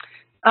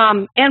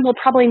 and we'll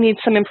probably need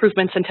some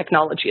improvements in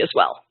technology as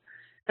well.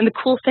 And the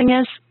cool thing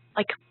is,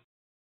 like,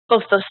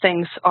 both those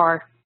things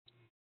are,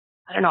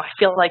 I don't know, I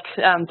feel like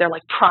they're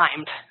like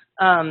primed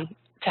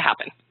to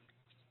happen.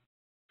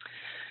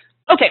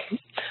 Okay,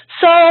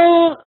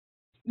 so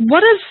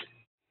what is,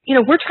 you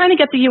know, we're trying to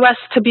get the US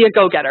to be a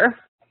go-getter.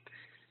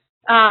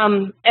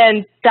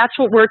 And that's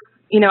what we're,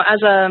 you know,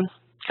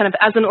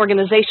 as an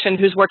organization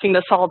who's working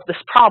to solve this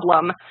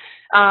problem,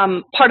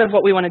 part of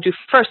what we want to do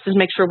first is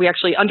make sure we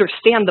actually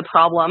understand the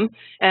problem.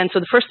 And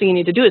so the first thing you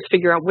need to do is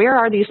figure out, where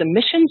are these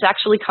emissions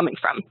actually coming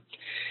from?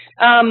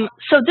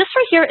 So this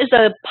right here is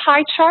a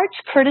pie chart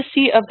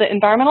courtesy of the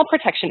Environmental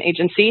Protection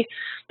Agency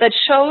that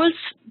shows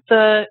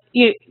the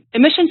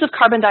emissions of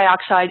carbon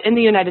dioxide in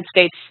the United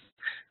States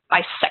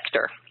by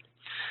sector.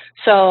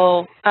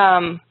 So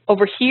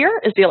over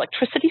here is the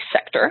electricity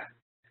sector,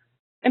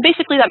 and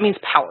basically that means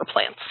power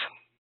plants.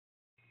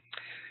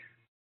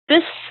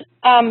 This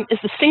is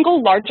the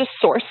single largest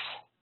source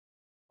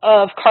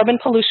of carbon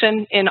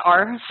pollution in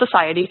our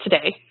society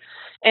today,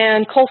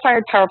 and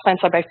coal-fired power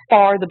plants are by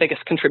far the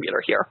biggest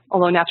contributor here,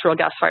 although natural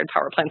gas-fired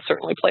power plants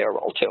certainly play a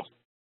role too.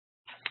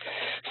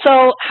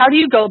 So how do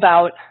you go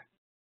about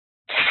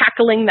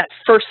tackling that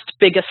first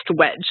biggest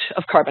wedge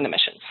of carbon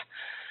emissions?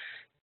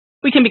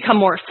 We can become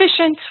more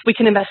efficient, we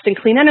can invest in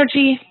clean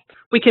energy,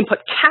 we can put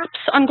caps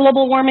on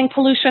global warming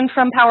pollution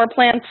from power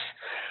plants,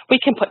 we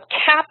can put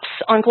caps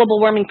on global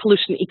warming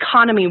pollution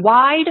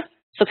economy-wide,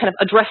 so kind of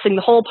addressing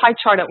the whole pie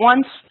chart at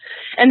once,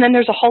 and then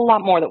there's a whole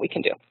lot more that we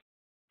can do.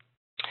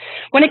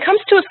 When it comes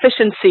to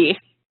efficiency,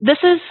 this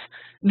is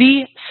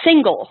the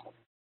single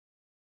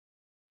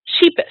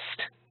cheapest,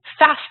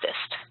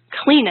 fastest,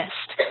 cleanest,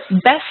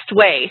 best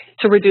way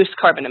to reduce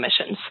carbon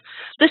emissions.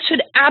 This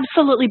should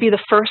absolutely be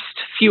the first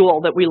fuel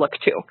that we look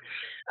to.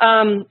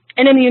 And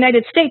in the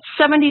United States,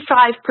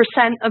 75%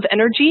 of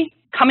energy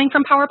coming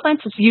from power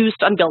plants is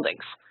used on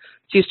buildings.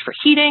 It's used for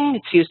heating,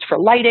 it's used for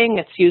lighting,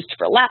 it's used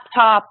for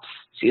laptops,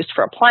 it's used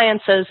for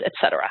appliances,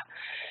 etc.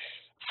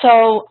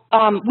 So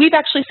we've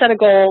actually set a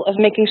goal of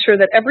making sure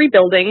that every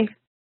building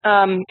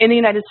in the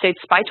United States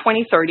by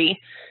 2030,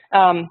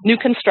 new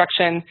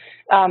construction,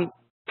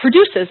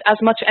 produces as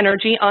much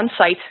energy on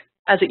site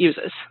as it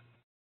uses.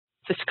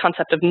 This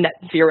concept of net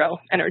zero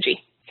energy.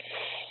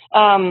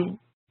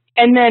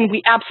 And then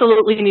we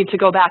absolutely need to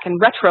go back and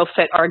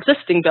retrofit our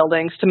existing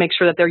buildings to make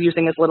sure that they're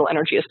using as little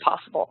energy as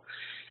possible.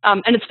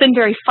 And it's been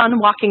very fun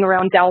walking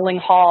around Dowling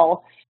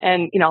Hall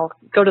and, you know,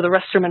 go to the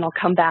restroom and I'll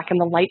come back and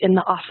the light in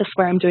the office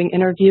where I'm doing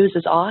interviews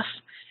is off.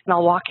 And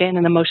I'll walk in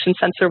and the motion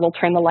sensor will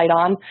turn the light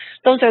on.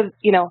 Those are,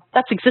 you know,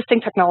 that's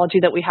existing technology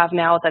that we have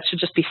now that should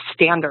just be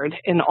standard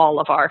in all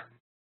of our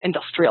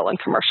industrial and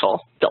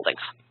commercial buildings.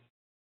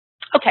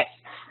 Okay,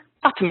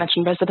 not to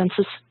mention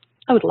residences.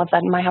 I would love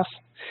that in my house.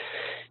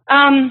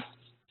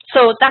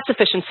 So that's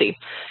efficiency.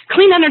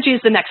 Clean energy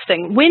is the next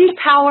thing. Wind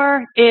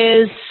power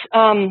is,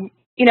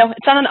 you know,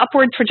 it's on an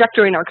upward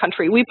trajectory in our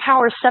country. We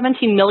power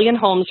 17 million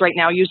homes right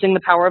now using the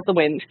power of the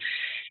wind,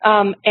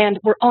 and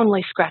we're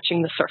only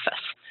scratching the surface.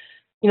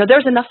 You know,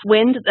 there's enough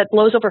wind that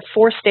blows over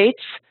 4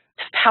 states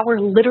to power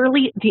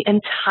literally the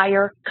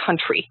entire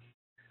country.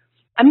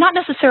 I'm not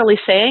necessarily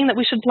saying that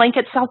we should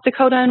blanket South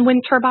Dakota in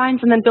wind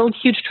turbines and then build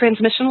huge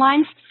transmission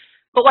lines,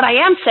 but what I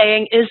am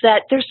saying is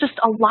that there's just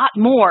a lot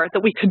more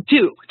that we could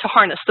do to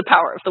harness the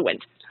power of the wind.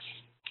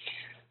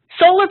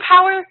 Solar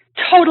power,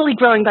 totally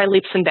growing by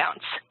leaps and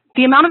bounds.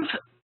 The amount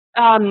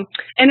of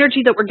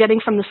energy that we're getting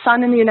from the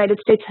sun in the United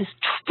States has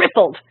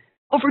tripled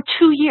over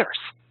 2 years.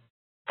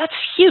 That's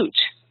huge.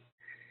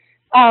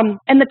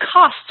 And the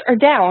costs are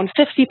down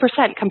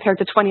 50% compared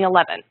to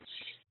 2011.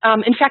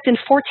 In fact, in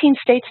 14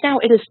 states now,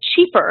 it is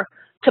cheaper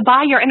to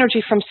buy your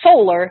energy from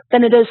solar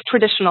than it is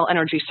traditional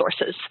energy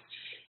sources.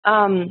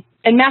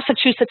 And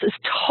Massachusetts is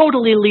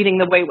totally leading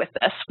the way with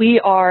this. We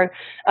are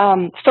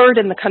 3rd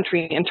in the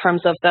country in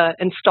terms of the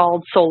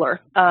installed solar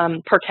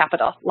per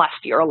capita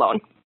last year alone.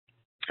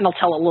 And I'll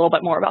tell a little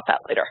bit more about that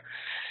later.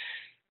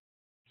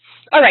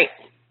 All right,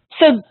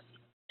 so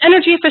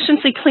Energy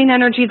efficiency, clean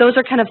energy, those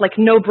are kind of like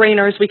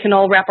no-brainers. We can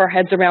all wrap our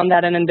heads around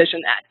that and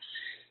envision that.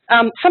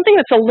 Something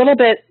that's a little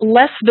bit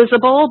less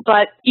visible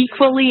but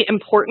equally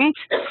important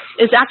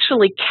is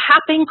actually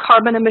capping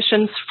carbon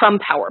emissions from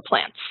power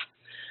plants.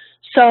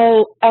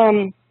 So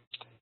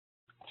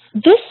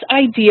this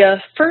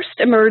idea first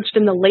emerged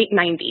in the late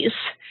 90s,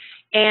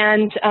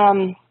 and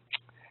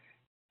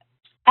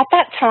at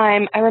that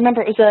time, I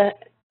remember it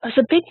was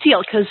a big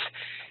deal because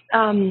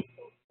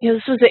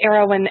this was the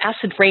era when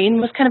acid rain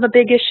was kind of a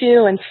big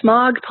issue, and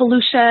smog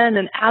pollution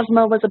and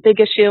asthma was a big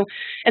issue.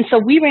 And so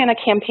we ran a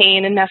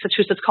campaign in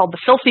Massachusetts called the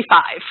Filthy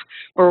Five,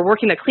 where we're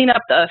working to clean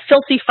up the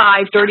filthy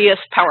 5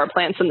 dirtiest power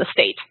plants in the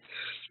state.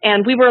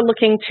 And we were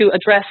looking to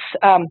address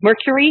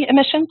mercury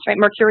emissions, right?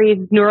 Mercury,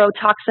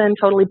 neurotoxin,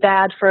 totally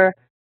bad for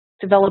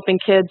developing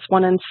kids.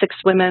 1 in 6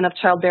 women of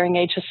childbearing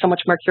age has so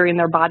much mercury in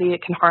their body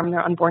it can harm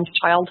their unborn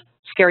child.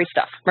 Scary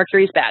stuff.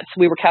 Mercury is bad, so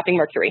we were capping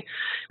mercury.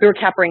 We were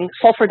capping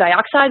sulfur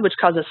dioxide, which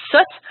causes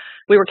soot.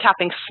 We were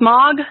capping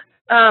smog,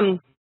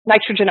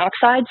 nitrogen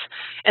oxides,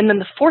 and then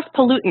the 4th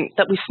pollutant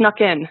that we snuck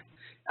in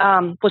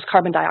was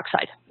carbon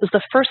dioxide. It was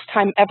the first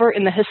time ever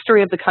in the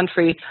history of the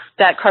country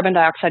that carbon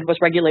dioxide was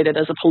regulated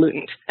as a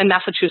pollutant, and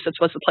Massachusetts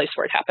was the place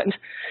where it happened.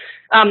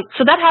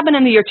 So that happened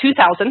in the year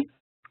 2000,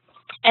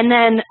 and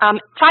then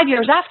 5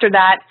 years after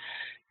that,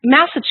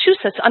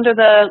 Massachusetts, under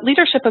the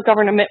leadership of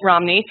Governor Mitt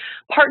Romney,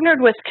 partnered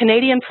with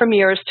Canadian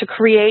premiers to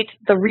create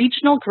the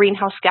Regional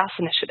Greenhouse Gas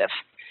Initiative.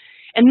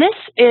 And this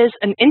is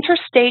an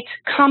interstate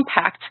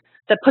compact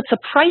that puts a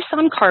price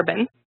on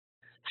carbon,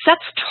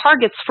 sets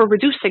targets for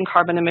reducing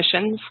carbon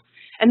emissions,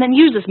 and then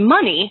uses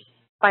money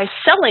by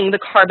selling the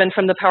carbon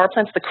from the power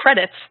plants, the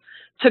credits,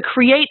 to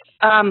create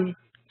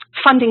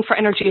funding for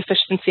energy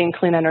efficiency and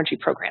clean energy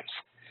programs.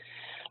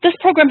 This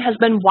program has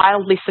been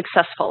wildly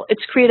successful.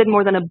 It's created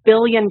more than $1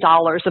 billion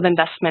of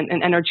investment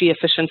in energy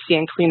efficiency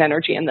and clean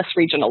energy in this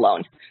region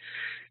alone.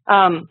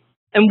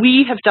 And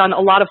we have done a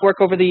lot of work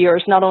over the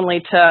years, not only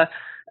to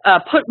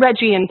put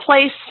RGGI in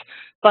place,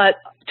 but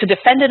to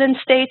defend it in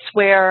states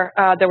where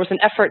there was an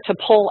effort to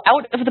pull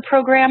out of the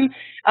program,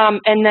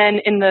 and then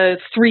in the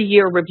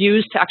 3-year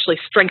reviews to actually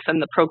strengthen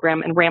the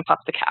program and ramp up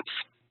the caps.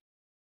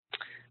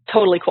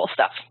 Totally cool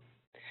stuff.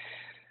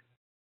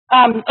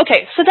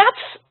 Okay, so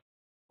that's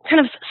kind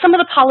of some of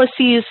the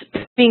policies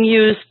being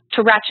used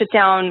to ratchet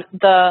down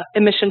the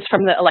emissions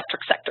from the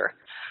electric sector.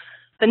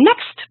 The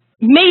next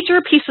major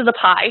piece of the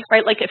pie,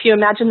 right, like if you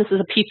imagine this is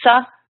a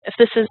pizza, if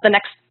this is the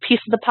next piece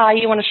of the pie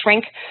you want to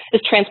shrink,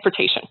 is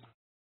transportation.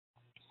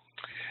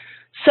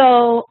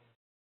 So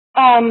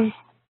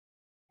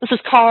this is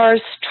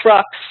cars,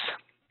 trucks.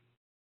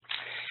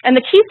 And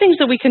the key things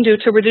that we can do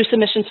to reduce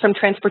emissions from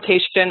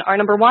transportation are,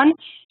 number 1,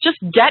 just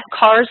get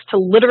cars to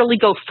literally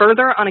go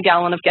further on a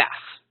gallon of gas,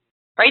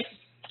 right?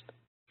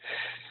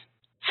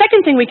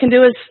 Second thing we can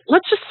do is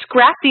let's just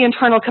scrap the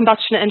internal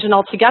combustion engine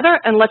altogether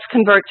and let's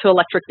convert to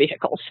electric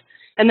vehicles.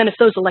 And then if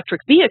those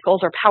electric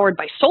vehicles are powered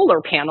by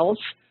solar panels,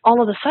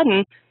 all of a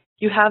sudden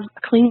you have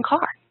a clean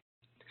car.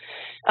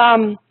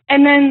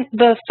 And then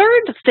the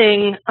third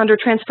thing under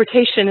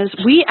transportation is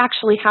we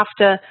actually have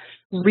to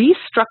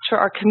restructure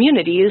our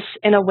communities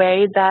in a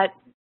way that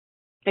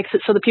makes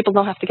it so that people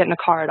don't have to get in a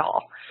car at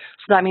all.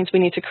 So that means we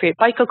need to create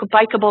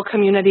bikeable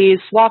communities,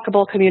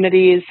 walkable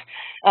communities,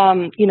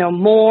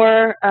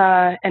 more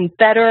and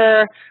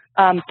better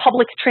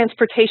public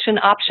transportation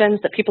options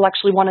that people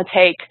actually want to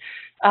take.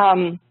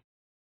 And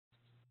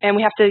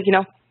we have to,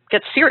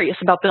 get serious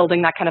about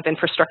building that kind of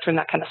infrastructure and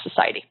that kind of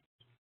society.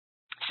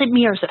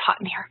 Sydney, or is it hot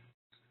in here?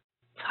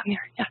 It's hot in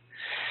here,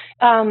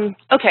 yeah.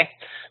 Okay,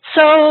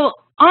 so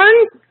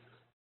on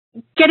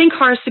getting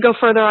cars to go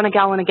further on a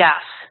gallon of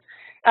gas,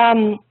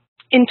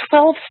 in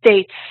 12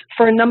 states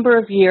for a number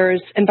of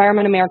years,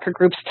 Environment America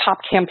Group's top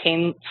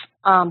campaigns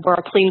were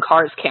our Clean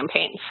Cars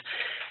campaigns.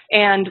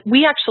 And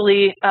we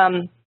actually,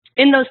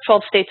 in those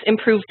 12 states,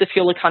 improved the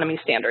fuel economy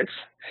standards.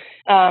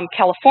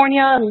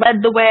 California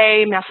led the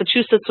way,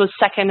 Massachusetts was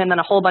second, and then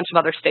a whole bunch of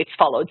other states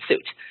followed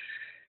suit.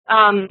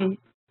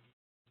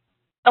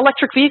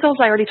 Electric vehicles,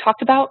 I already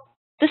talked about.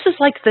 This is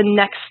like the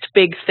next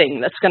big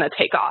thing that's going to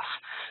take off.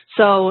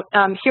 So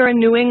here in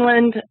New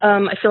England,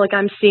 I feel like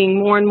I'm seeing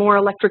more and more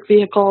electric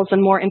vehicles and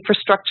more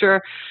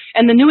infrastructure.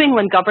 And the New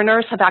England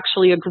governors have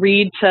actually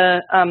agreed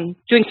to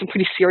doing some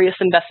pretty serious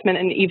investment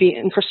in EV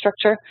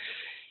infrastructure.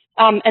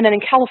 And then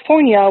in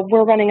California,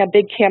 we're running a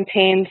big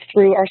campaign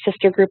through our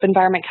sister group,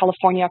 Environment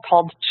California,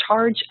 called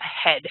Charge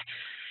Ahead.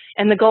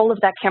 And the goal of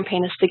that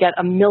campaign is to get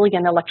 1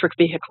 million electric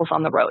vehicles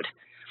on the road.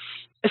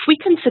 If we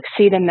can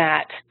succeed in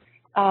that,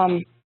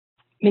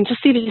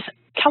 just see these.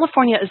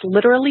 California is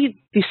literally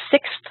the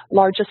 6th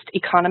largest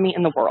economy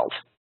in the world,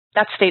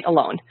 that state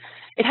alone.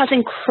 It has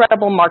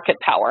incredible market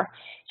power.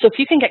 So if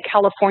you can get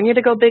California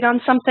to go big on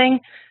something,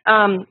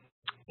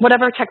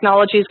 whatever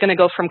technology is going to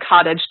go from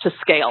cottage to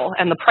scale,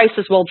 and the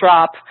prices will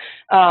drop,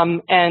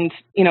 and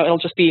it'll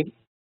just be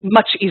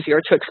much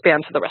easier to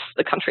expand to the rest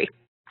of the country.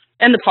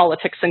 And the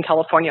politics in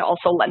California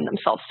also lend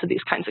themselves to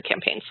these kinds of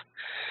campaigns.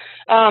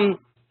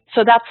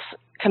 So that's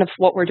kind of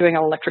what we're doing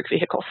on electric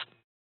vehicles.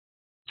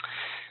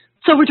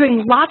 So we're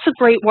doing lots of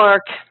great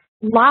work,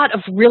 a lot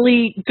of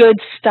really good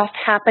stuff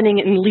happening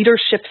in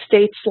leadership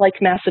states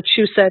like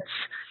Massachusetts.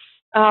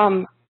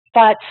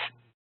 But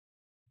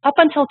up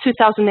until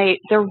 2008,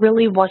 there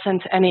really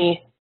wasn't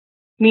any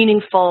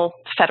meaningful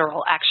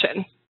federal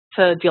action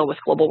to deal with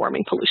global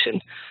warming pollution.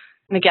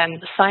 And again,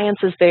 the science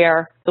is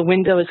there, the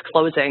window is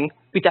closing,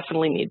 we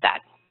definitely need that.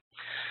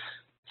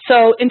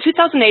 So in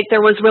 2008,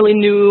 there was really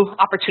new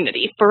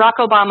opportunity. Barack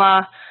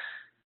Obama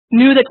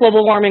knew that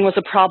global warming was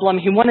a problem,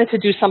 he wanted to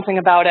do something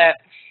about it.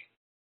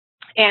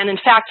 And in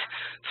fact,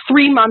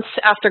 3 months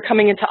after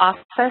coming into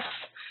office,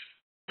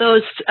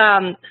 those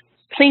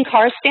clean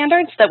car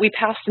standards that we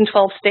passed in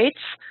 12 states,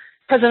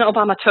 President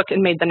Obama took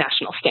and made the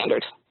national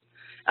standard.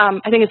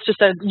 I think it's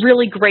just a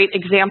really great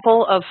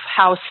example of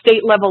how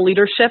state-level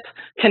leadership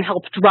can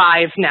help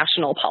drive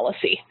national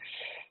policy.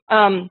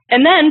 And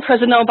then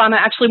President Obama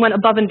actually went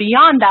above and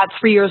beyond that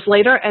 3 years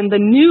later, and the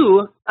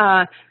new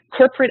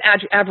corporate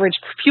average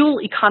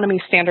fuel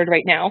economy standard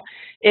right now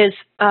is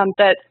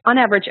that on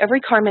average, every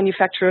car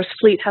manufacturer's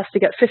fleet has to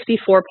get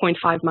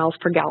 54.5 miles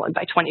per gallon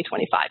by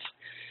 2025.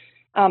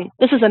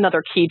 This is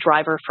another key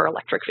driver for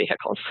electric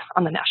vehicles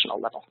on the national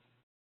level.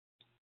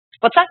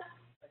 What's that?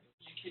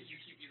 You keep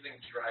using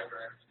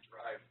driver and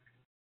drive.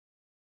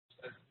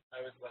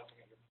 I was laughing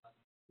at your pun.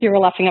 You were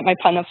laughing at my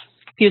pun of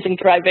using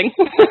driving.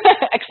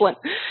 Excellent.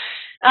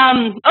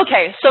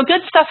 Okay, so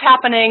good stuff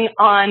happening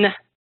on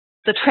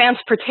the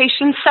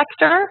transportation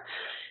sector.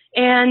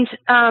 And,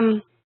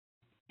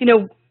 you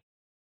know,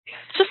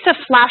 just to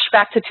flash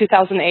back to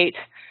 2008,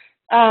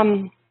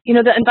 you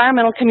know, the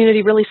environmental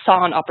community really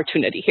saw an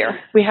opportunity here.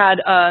 We had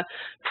a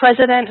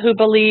president who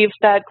believed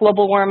that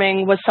global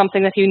warming was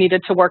something that he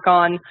needed to work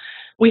on.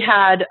 We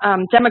had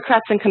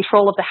Democrats in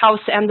control of the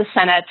House and the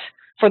Senate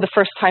for the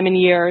first time in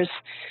years.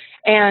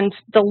 And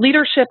the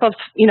leadership of,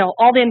 you know,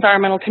 all the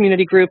environmental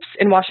community groups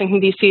in Washington,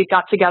 D.C.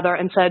 got together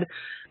and said,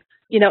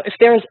 you know, if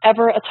there is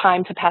ever a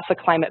time to pass a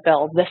climate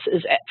bill, this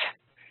is it.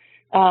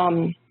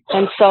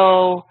 And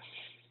so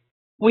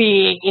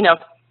we, you know,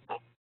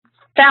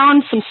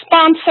 found some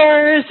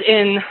sponsors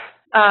in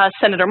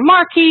Senator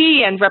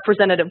Markey and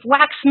Representative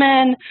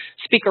Waxman.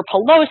 Speaker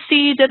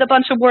Pelosi did a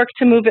bunch of work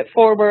to move it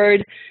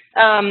forward.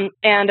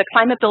 And a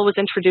climate bill was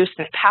introduced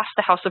and it passed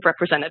the House of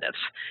Representatives.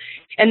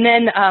 And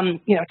then,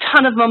 you know, a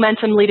ton of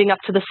momentum leading up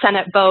to the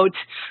Senate vote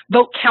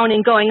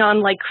counting going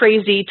on like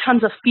crazy,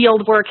 tons of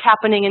field work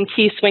happening in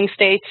key swing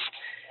states.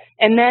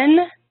 And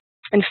then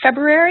in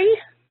February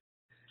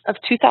of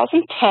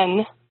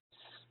 2010,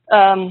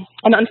 an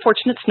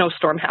unfortunate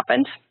snowstorm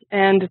happened.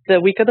 And the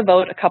week of the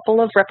vote, a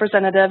couple of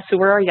representatives who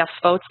were our yes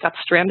votes got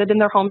stranded in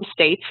their home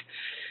state.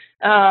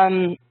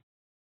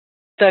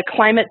 The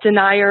climate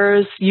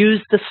deniers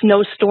used the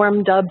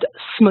snowstorm dubbed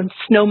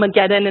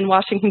Snowmageddon in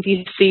Washington,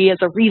 D.C. as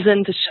a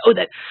reason to show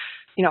that,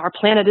 you know, our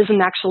planet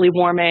isn't actually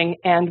warming,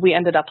 and we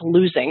ended up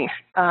losing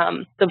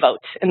the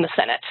vote in the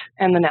Senate,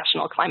 and the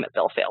national climate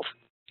bill failed.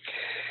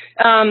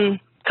 A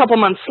couple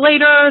months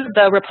later,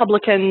 the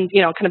Republican,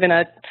 you know, kind of in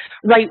a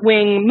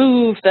right-wing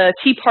move, the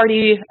Tea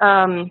Party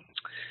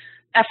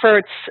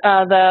efforts,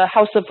 the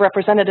House of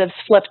Representatives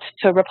flipped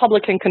to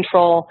Republican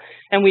control,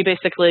 and we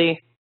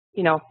basically,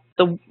 you know,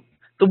 the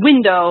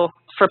window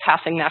for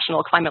passing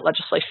national climate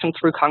legislation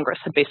through Congress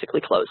had basically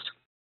closed.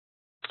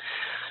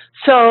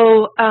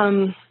 So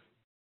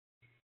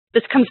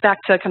this comes back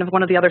to kind of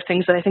one of the other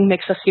things that I think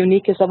makes us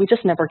unique is that we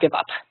just never give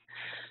up.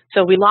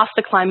 So we lost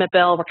the climate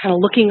bill, we're kind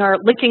of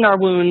licking our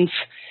wounds,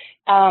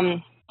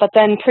 but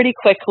then pretty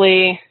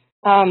quickly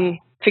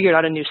figured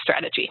out a new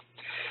strategy.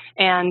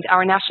 And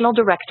our national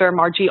director,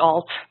 Margie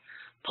Alt,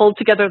 pulled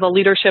together the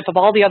leadership of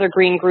all the other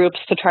green groups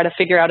to try to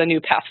figure out a new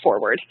path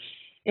forward.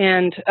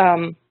 And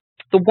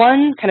the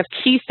one kind of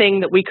key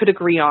thing that we could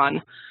agree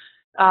on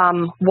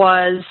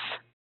was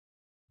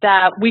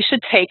that we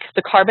should take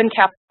the carbon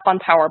cap on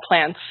power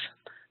plants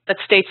that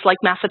states like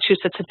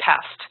Massachusetts had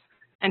passed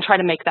and try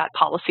to make that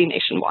policy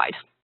nationwide.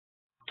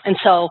 And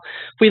so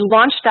we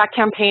launched that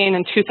campaign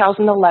in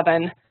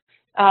 2011.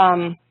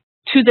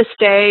 To this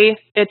day,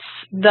 it's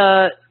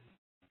the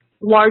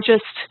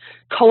largest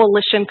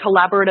coalition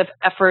collaborative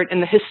effort in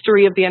the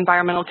history of the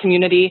environmental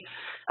community.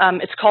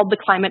 It's called the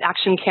Climate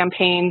Action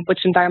Campaign,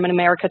 which Environment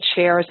America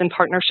chairs in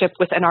partnership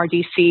with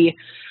NRDC.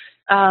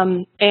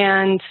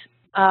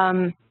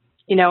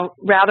 You know,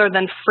 rather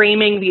than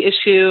framing the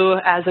issue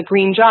as a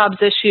green jobs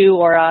issue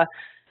or a,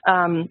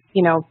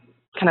 you know,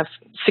 kind of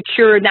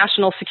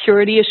national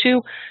security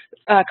issue,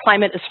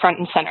 climate is front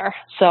and center.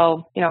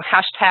 So, you know,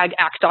 hashtag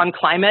Act on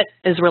Climate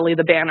is really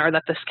the banner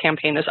that this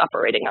campaign is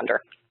operating under.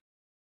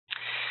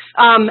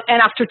 And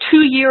after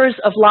 2 years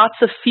of lots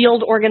of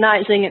field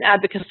organizing and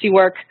advocacy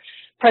work,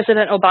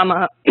 President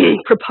Obama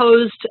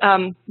proposed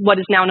what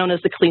is now known as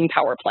the Clean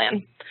Power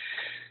Plan.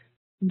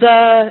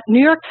 The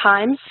New York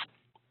Times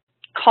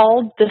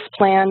called this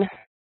plan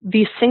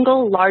the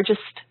single largest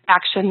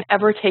action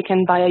ever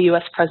taken by a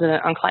U.S.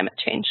 president on climate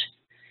change.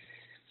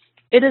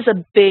 It is a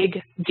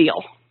big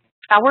deal.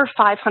 Our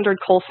 500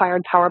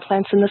 coal-fired power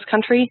plants in this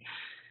country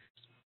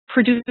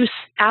produce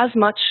as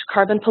much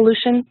carbon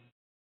pollution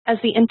as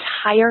the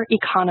entire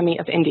economy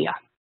of India.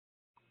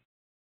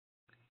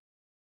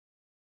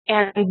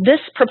 And this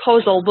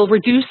proposal will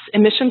reduce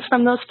emissions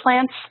from those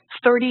plants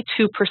 32%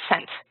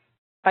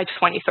 by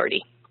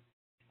 2030.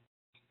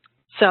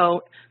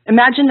 So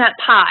imagine that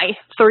pie,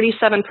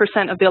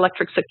 37% of the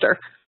electric sector,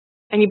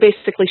 and you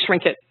basically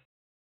shrink it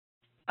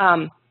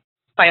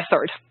by a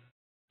third.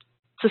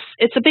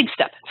 It's a big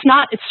step.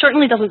 It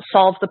certainly doesn't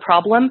solve the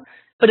problem,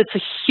 but it's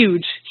a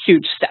huge,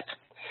 huge step.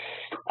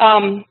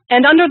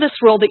 And under this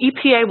rule, the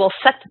EPA will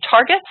set the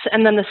targets,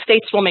 and then the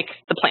states will make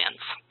the plans.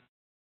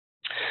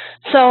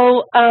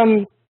 So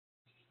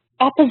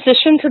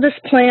opposition to this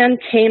plan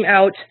came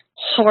out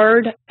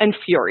hard and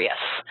furious.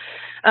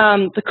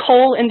 The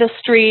coal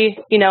industry,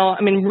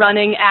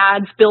 running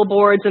ads,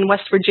 billboards in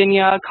West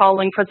Virginia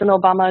calling President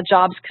Obama a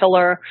jobs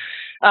killer,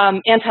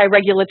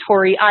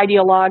 anti-regulatory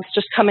ideologues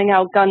just coming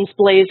out guns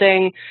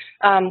blazing.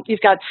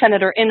 You've got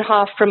Senator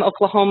Inhofe from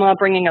Oklahoma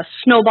bringing a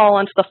snowball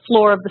onto the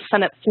floor of the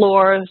Senate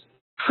floor,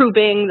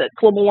 proving that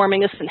global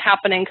warming isn't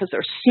happening because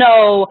there's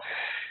snow.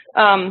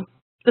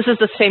 This is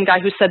the same guy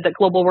who said that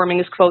global warming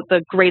is, quote,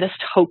 the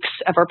greatest hoax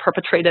ever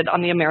perpetrated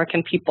on the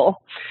American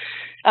people.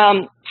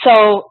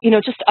 So,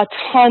 just a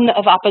ton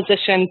of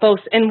opposition, both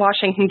in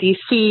Washington,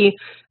 D.C.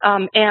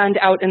 And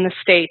out in the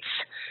states.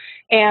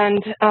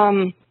 And,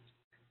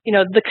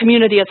 the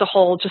community as a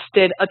whole just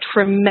did a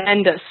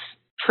tremendous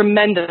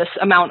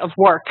amount of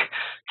work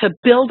to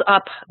build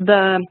up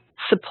the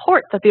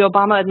support that the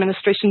Obama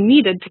administration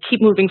needed to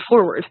keep moving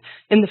forward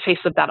in the face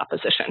of that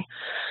opposition.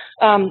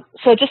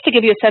 So just to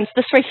give you a sense,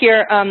 this right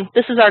here,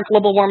 this is our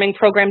global warming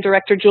program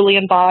director,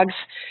 Julian Boggs,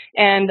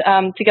 and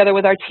together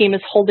with our team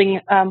is holding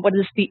what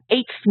is the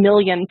 8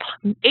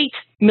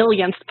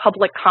 millionth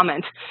public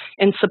comment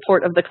in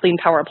support of the Clean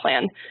Power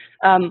Plan.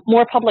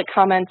 More public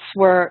comments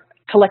were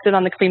collected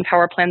on the Clean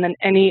Power Plan than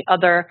any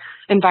other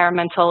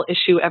environmental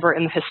issue ever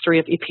in the history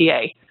of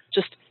EPA.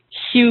 Just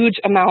huge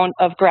amount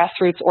of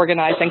grassroots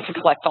organizing to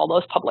collect all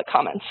those public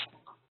comments.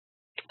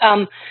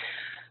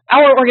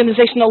 Our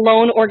organization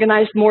alone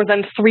organized more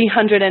than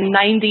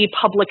 390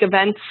 public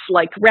events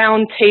like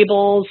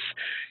roundtables,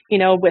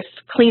 with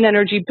clean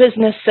energy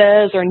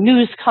businesses or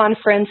news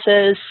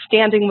conferences,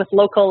 standing with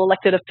local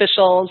elected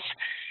officials.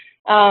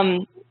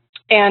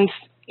 And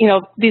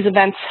these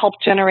events helped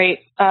generate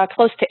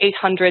close to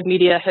 800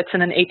 media hits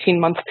in an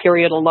 18-month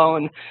period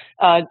alone,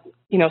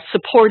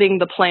 supporting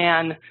the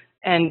plan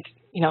and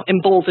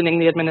emboldening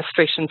the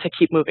administration to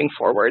keep moving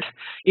forward,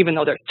 even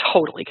though they're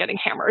totally getting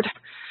hammered.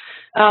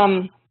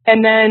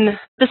 And then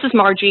this is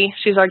Margie.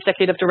 She's our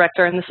executive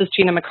director, and this is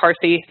Gina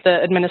McCarthy,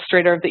 the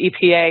administrator of the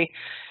EPA.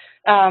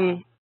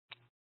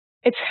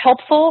 It's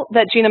helpful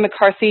that Gina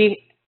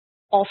McCarthy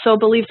also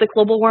believes that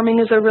global warming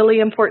is a really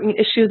important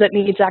issue that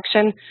needs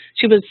action.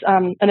 She was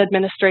an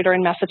administrator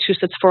in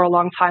Massachusetts for a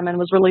long time and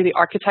was really the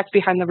architect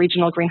behind the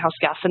Regional Greenhouse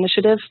Gas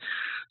Initiative.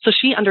 So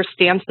she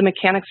understands the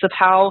mechanics of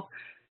how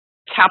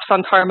caps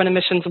on carbon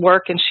emissions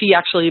work, and she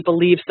actually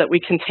believes that we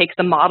can take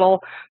the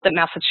model that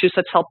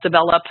Massachusetts helped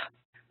develop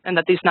and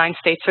that these 9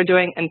 states are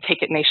doing and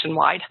take it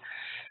nationwide.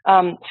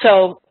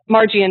 So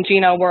Margie and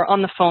Gina were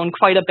on the phone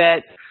quite a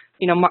bit.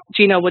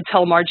 Gina would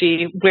tell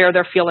Margie where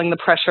they're feeling the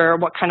pressure,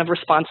 what kind of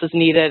response is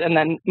needed, and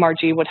then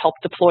Margie would help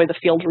deploy the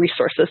field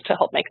resources to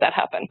help make that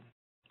happen.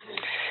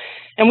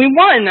 And we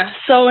won.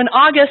 So in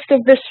August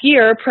of this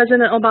year,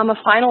 President Obama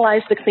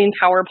finalized the Clean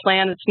Power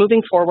Plan. It's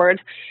moving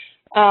forward.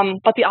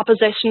 But the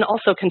opposition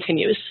also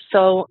continues.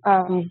 So,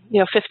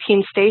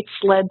 15 states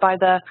led by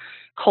the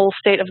coal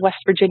state of West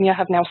Virginia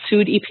have now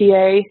sued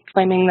EPA,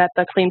 claiming that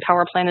the Clean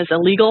Power Plan is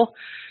illegal.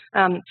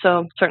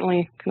 So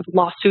certainly kind of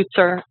lawsuits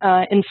are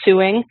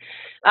ensuing.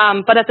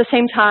 But at the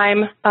same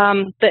time,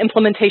 the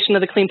implementation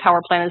of the Clean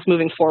Power Plan is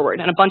moving forward.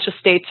 And a bunch of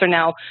states are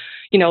now,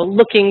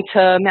 looking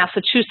to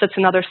Massachusetts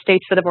and other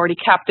states that have already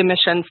capped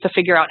emissions to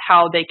figure out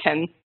how they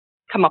can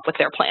come up with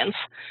their plans.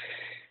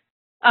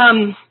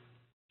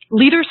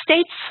 Leader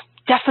states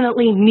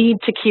definitely need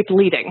to keep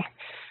leading,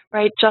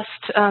 right? Just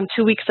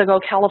 2 weeks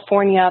ago,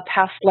 California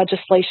passed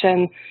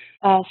legislation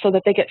so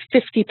that they get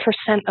 50%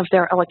 of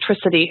their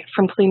electricity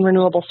from clean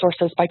renewable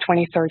sources by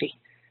 2030.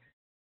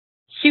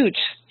 Huge,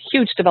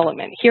 huge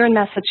development. Here in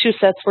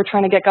Massachusetts, we're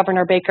trying to get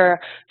Governor Baker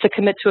to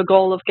commit to a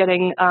goal of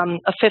getting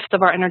 1/5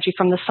 of our energy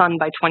from the sun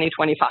by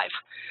 2025.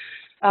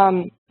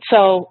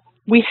 So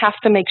we have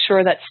to make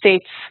sure that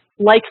states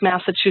like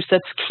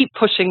Massachusetts keep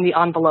pushing the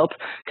envelope,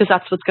 because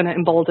that's what's going to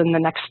embolden the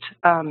next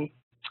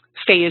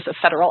phase of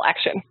federal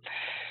action.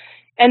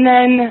 And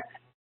then,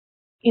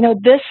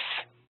 this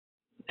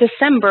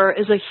December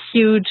is a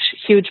huge,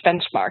 huge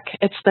benchmark.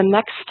 It's the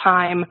next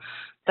time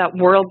that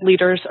world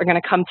leaders are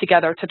going to come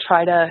together to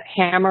try to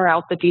hammer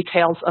out the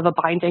details of a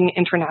binding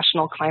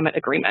international climate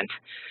agreement.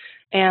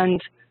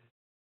 And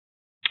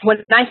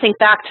when I think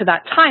back to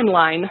that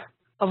timeline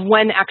of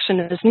when action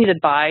is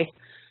needed by,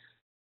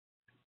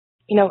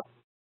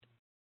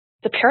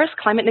 the Paris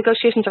climate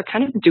negotiations are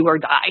kind of do or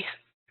die.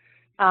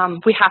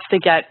 We have to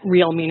get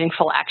real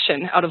meaningful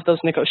action out of those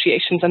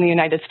negotiations, and the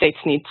United States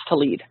needs to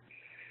lead.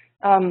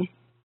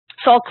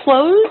 So I'll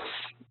close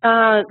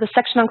the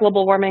section on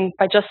global warming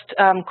by just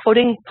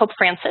quoting Pope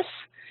Francis.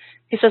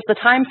 He says, "The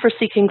time for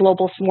seeking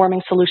global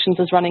warming solutions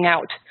is running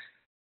out.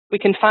 We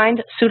can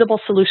find suitable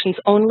solutions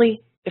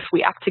only if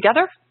we act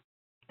together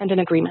and in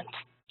agreement."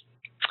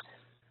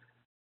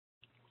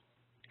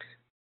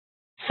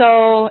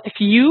 So if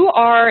you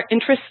are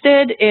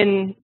interested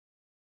in,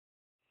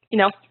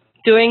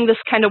 doing this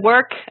kind of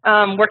work,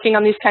 working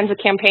on these kinds of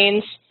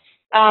campaigns,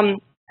 I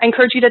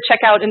encourage you to check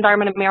out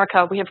Environment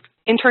America. We have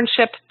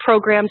internship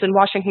programs in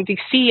Washington,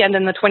 D.C. and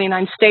in the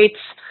 29 states.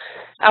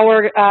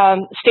 Our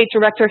state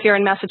director here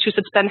in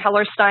Massachusetts, Ben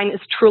Hellerstein,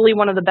 is truly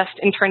one of the best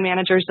intern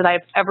managers that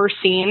I've ever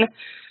seen.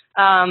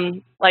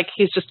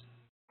 He's just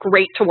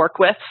great to work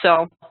with.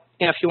 So,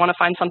 if you want to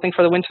find something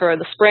for the winter or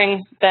the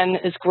spring, Ben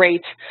is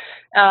great.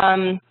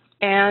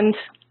 And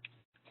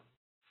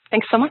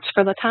thanks so much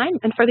for the time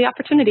and for the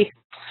opportunity.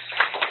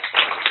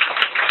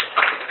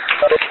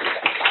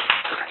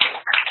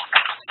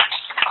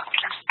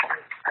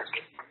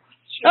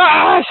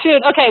 Ah,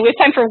 shoot. Okay, we have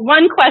time for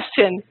one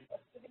question.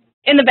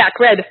 In the back,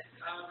 red. I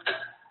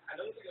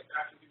know there's a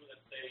fact of people that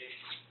say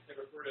they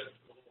refer to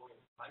global warming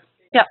as climate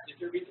change. Yeah. Is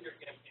there a reason your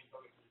campaign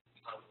focuses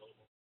on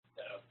global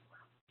instead of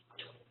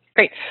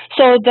Great.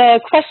 So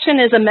the question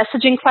is a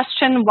messaging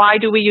question. Why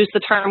do we use the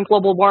term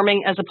global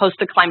warming as opposed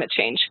to climate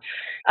change?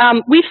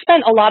 We've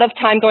spent a lot of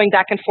time going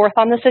back and forth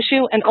on this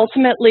issue, and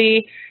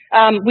ultimately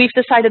we've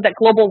decided that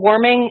global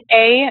warming,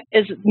 A,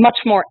 is much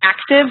more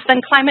active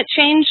than climate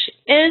change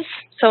is.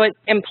 So it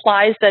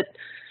implies that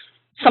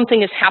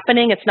something is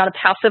happening. It's not a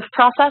passive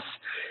process.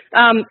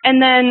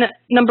 And then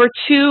number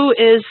two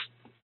is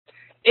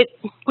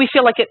we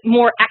feel like it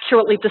more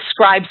accurately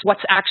describes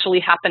what's actually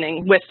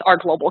happening with our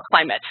global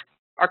climate.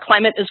 Our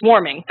climate is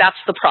warming. That's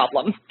the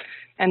problem.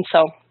 And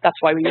so that's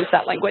why we use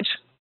that language.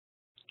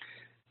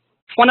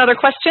 One other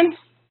question?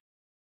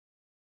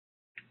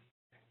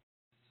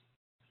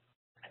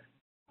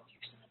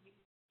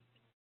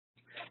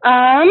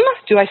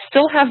 Do I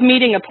still have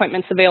meeting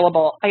appointments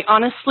available? I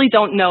honestly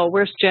don't know.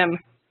 Where's Jim?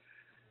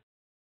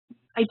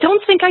 I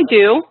don't think I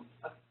do,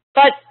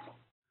 but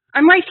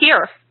I'm right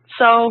here.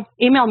 So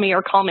email me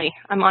or call me.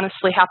 I'm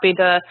honestly happy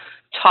to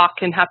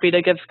talk and happy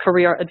to give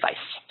career advice.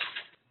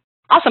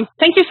 Awesome.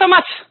 Thank you so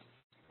much.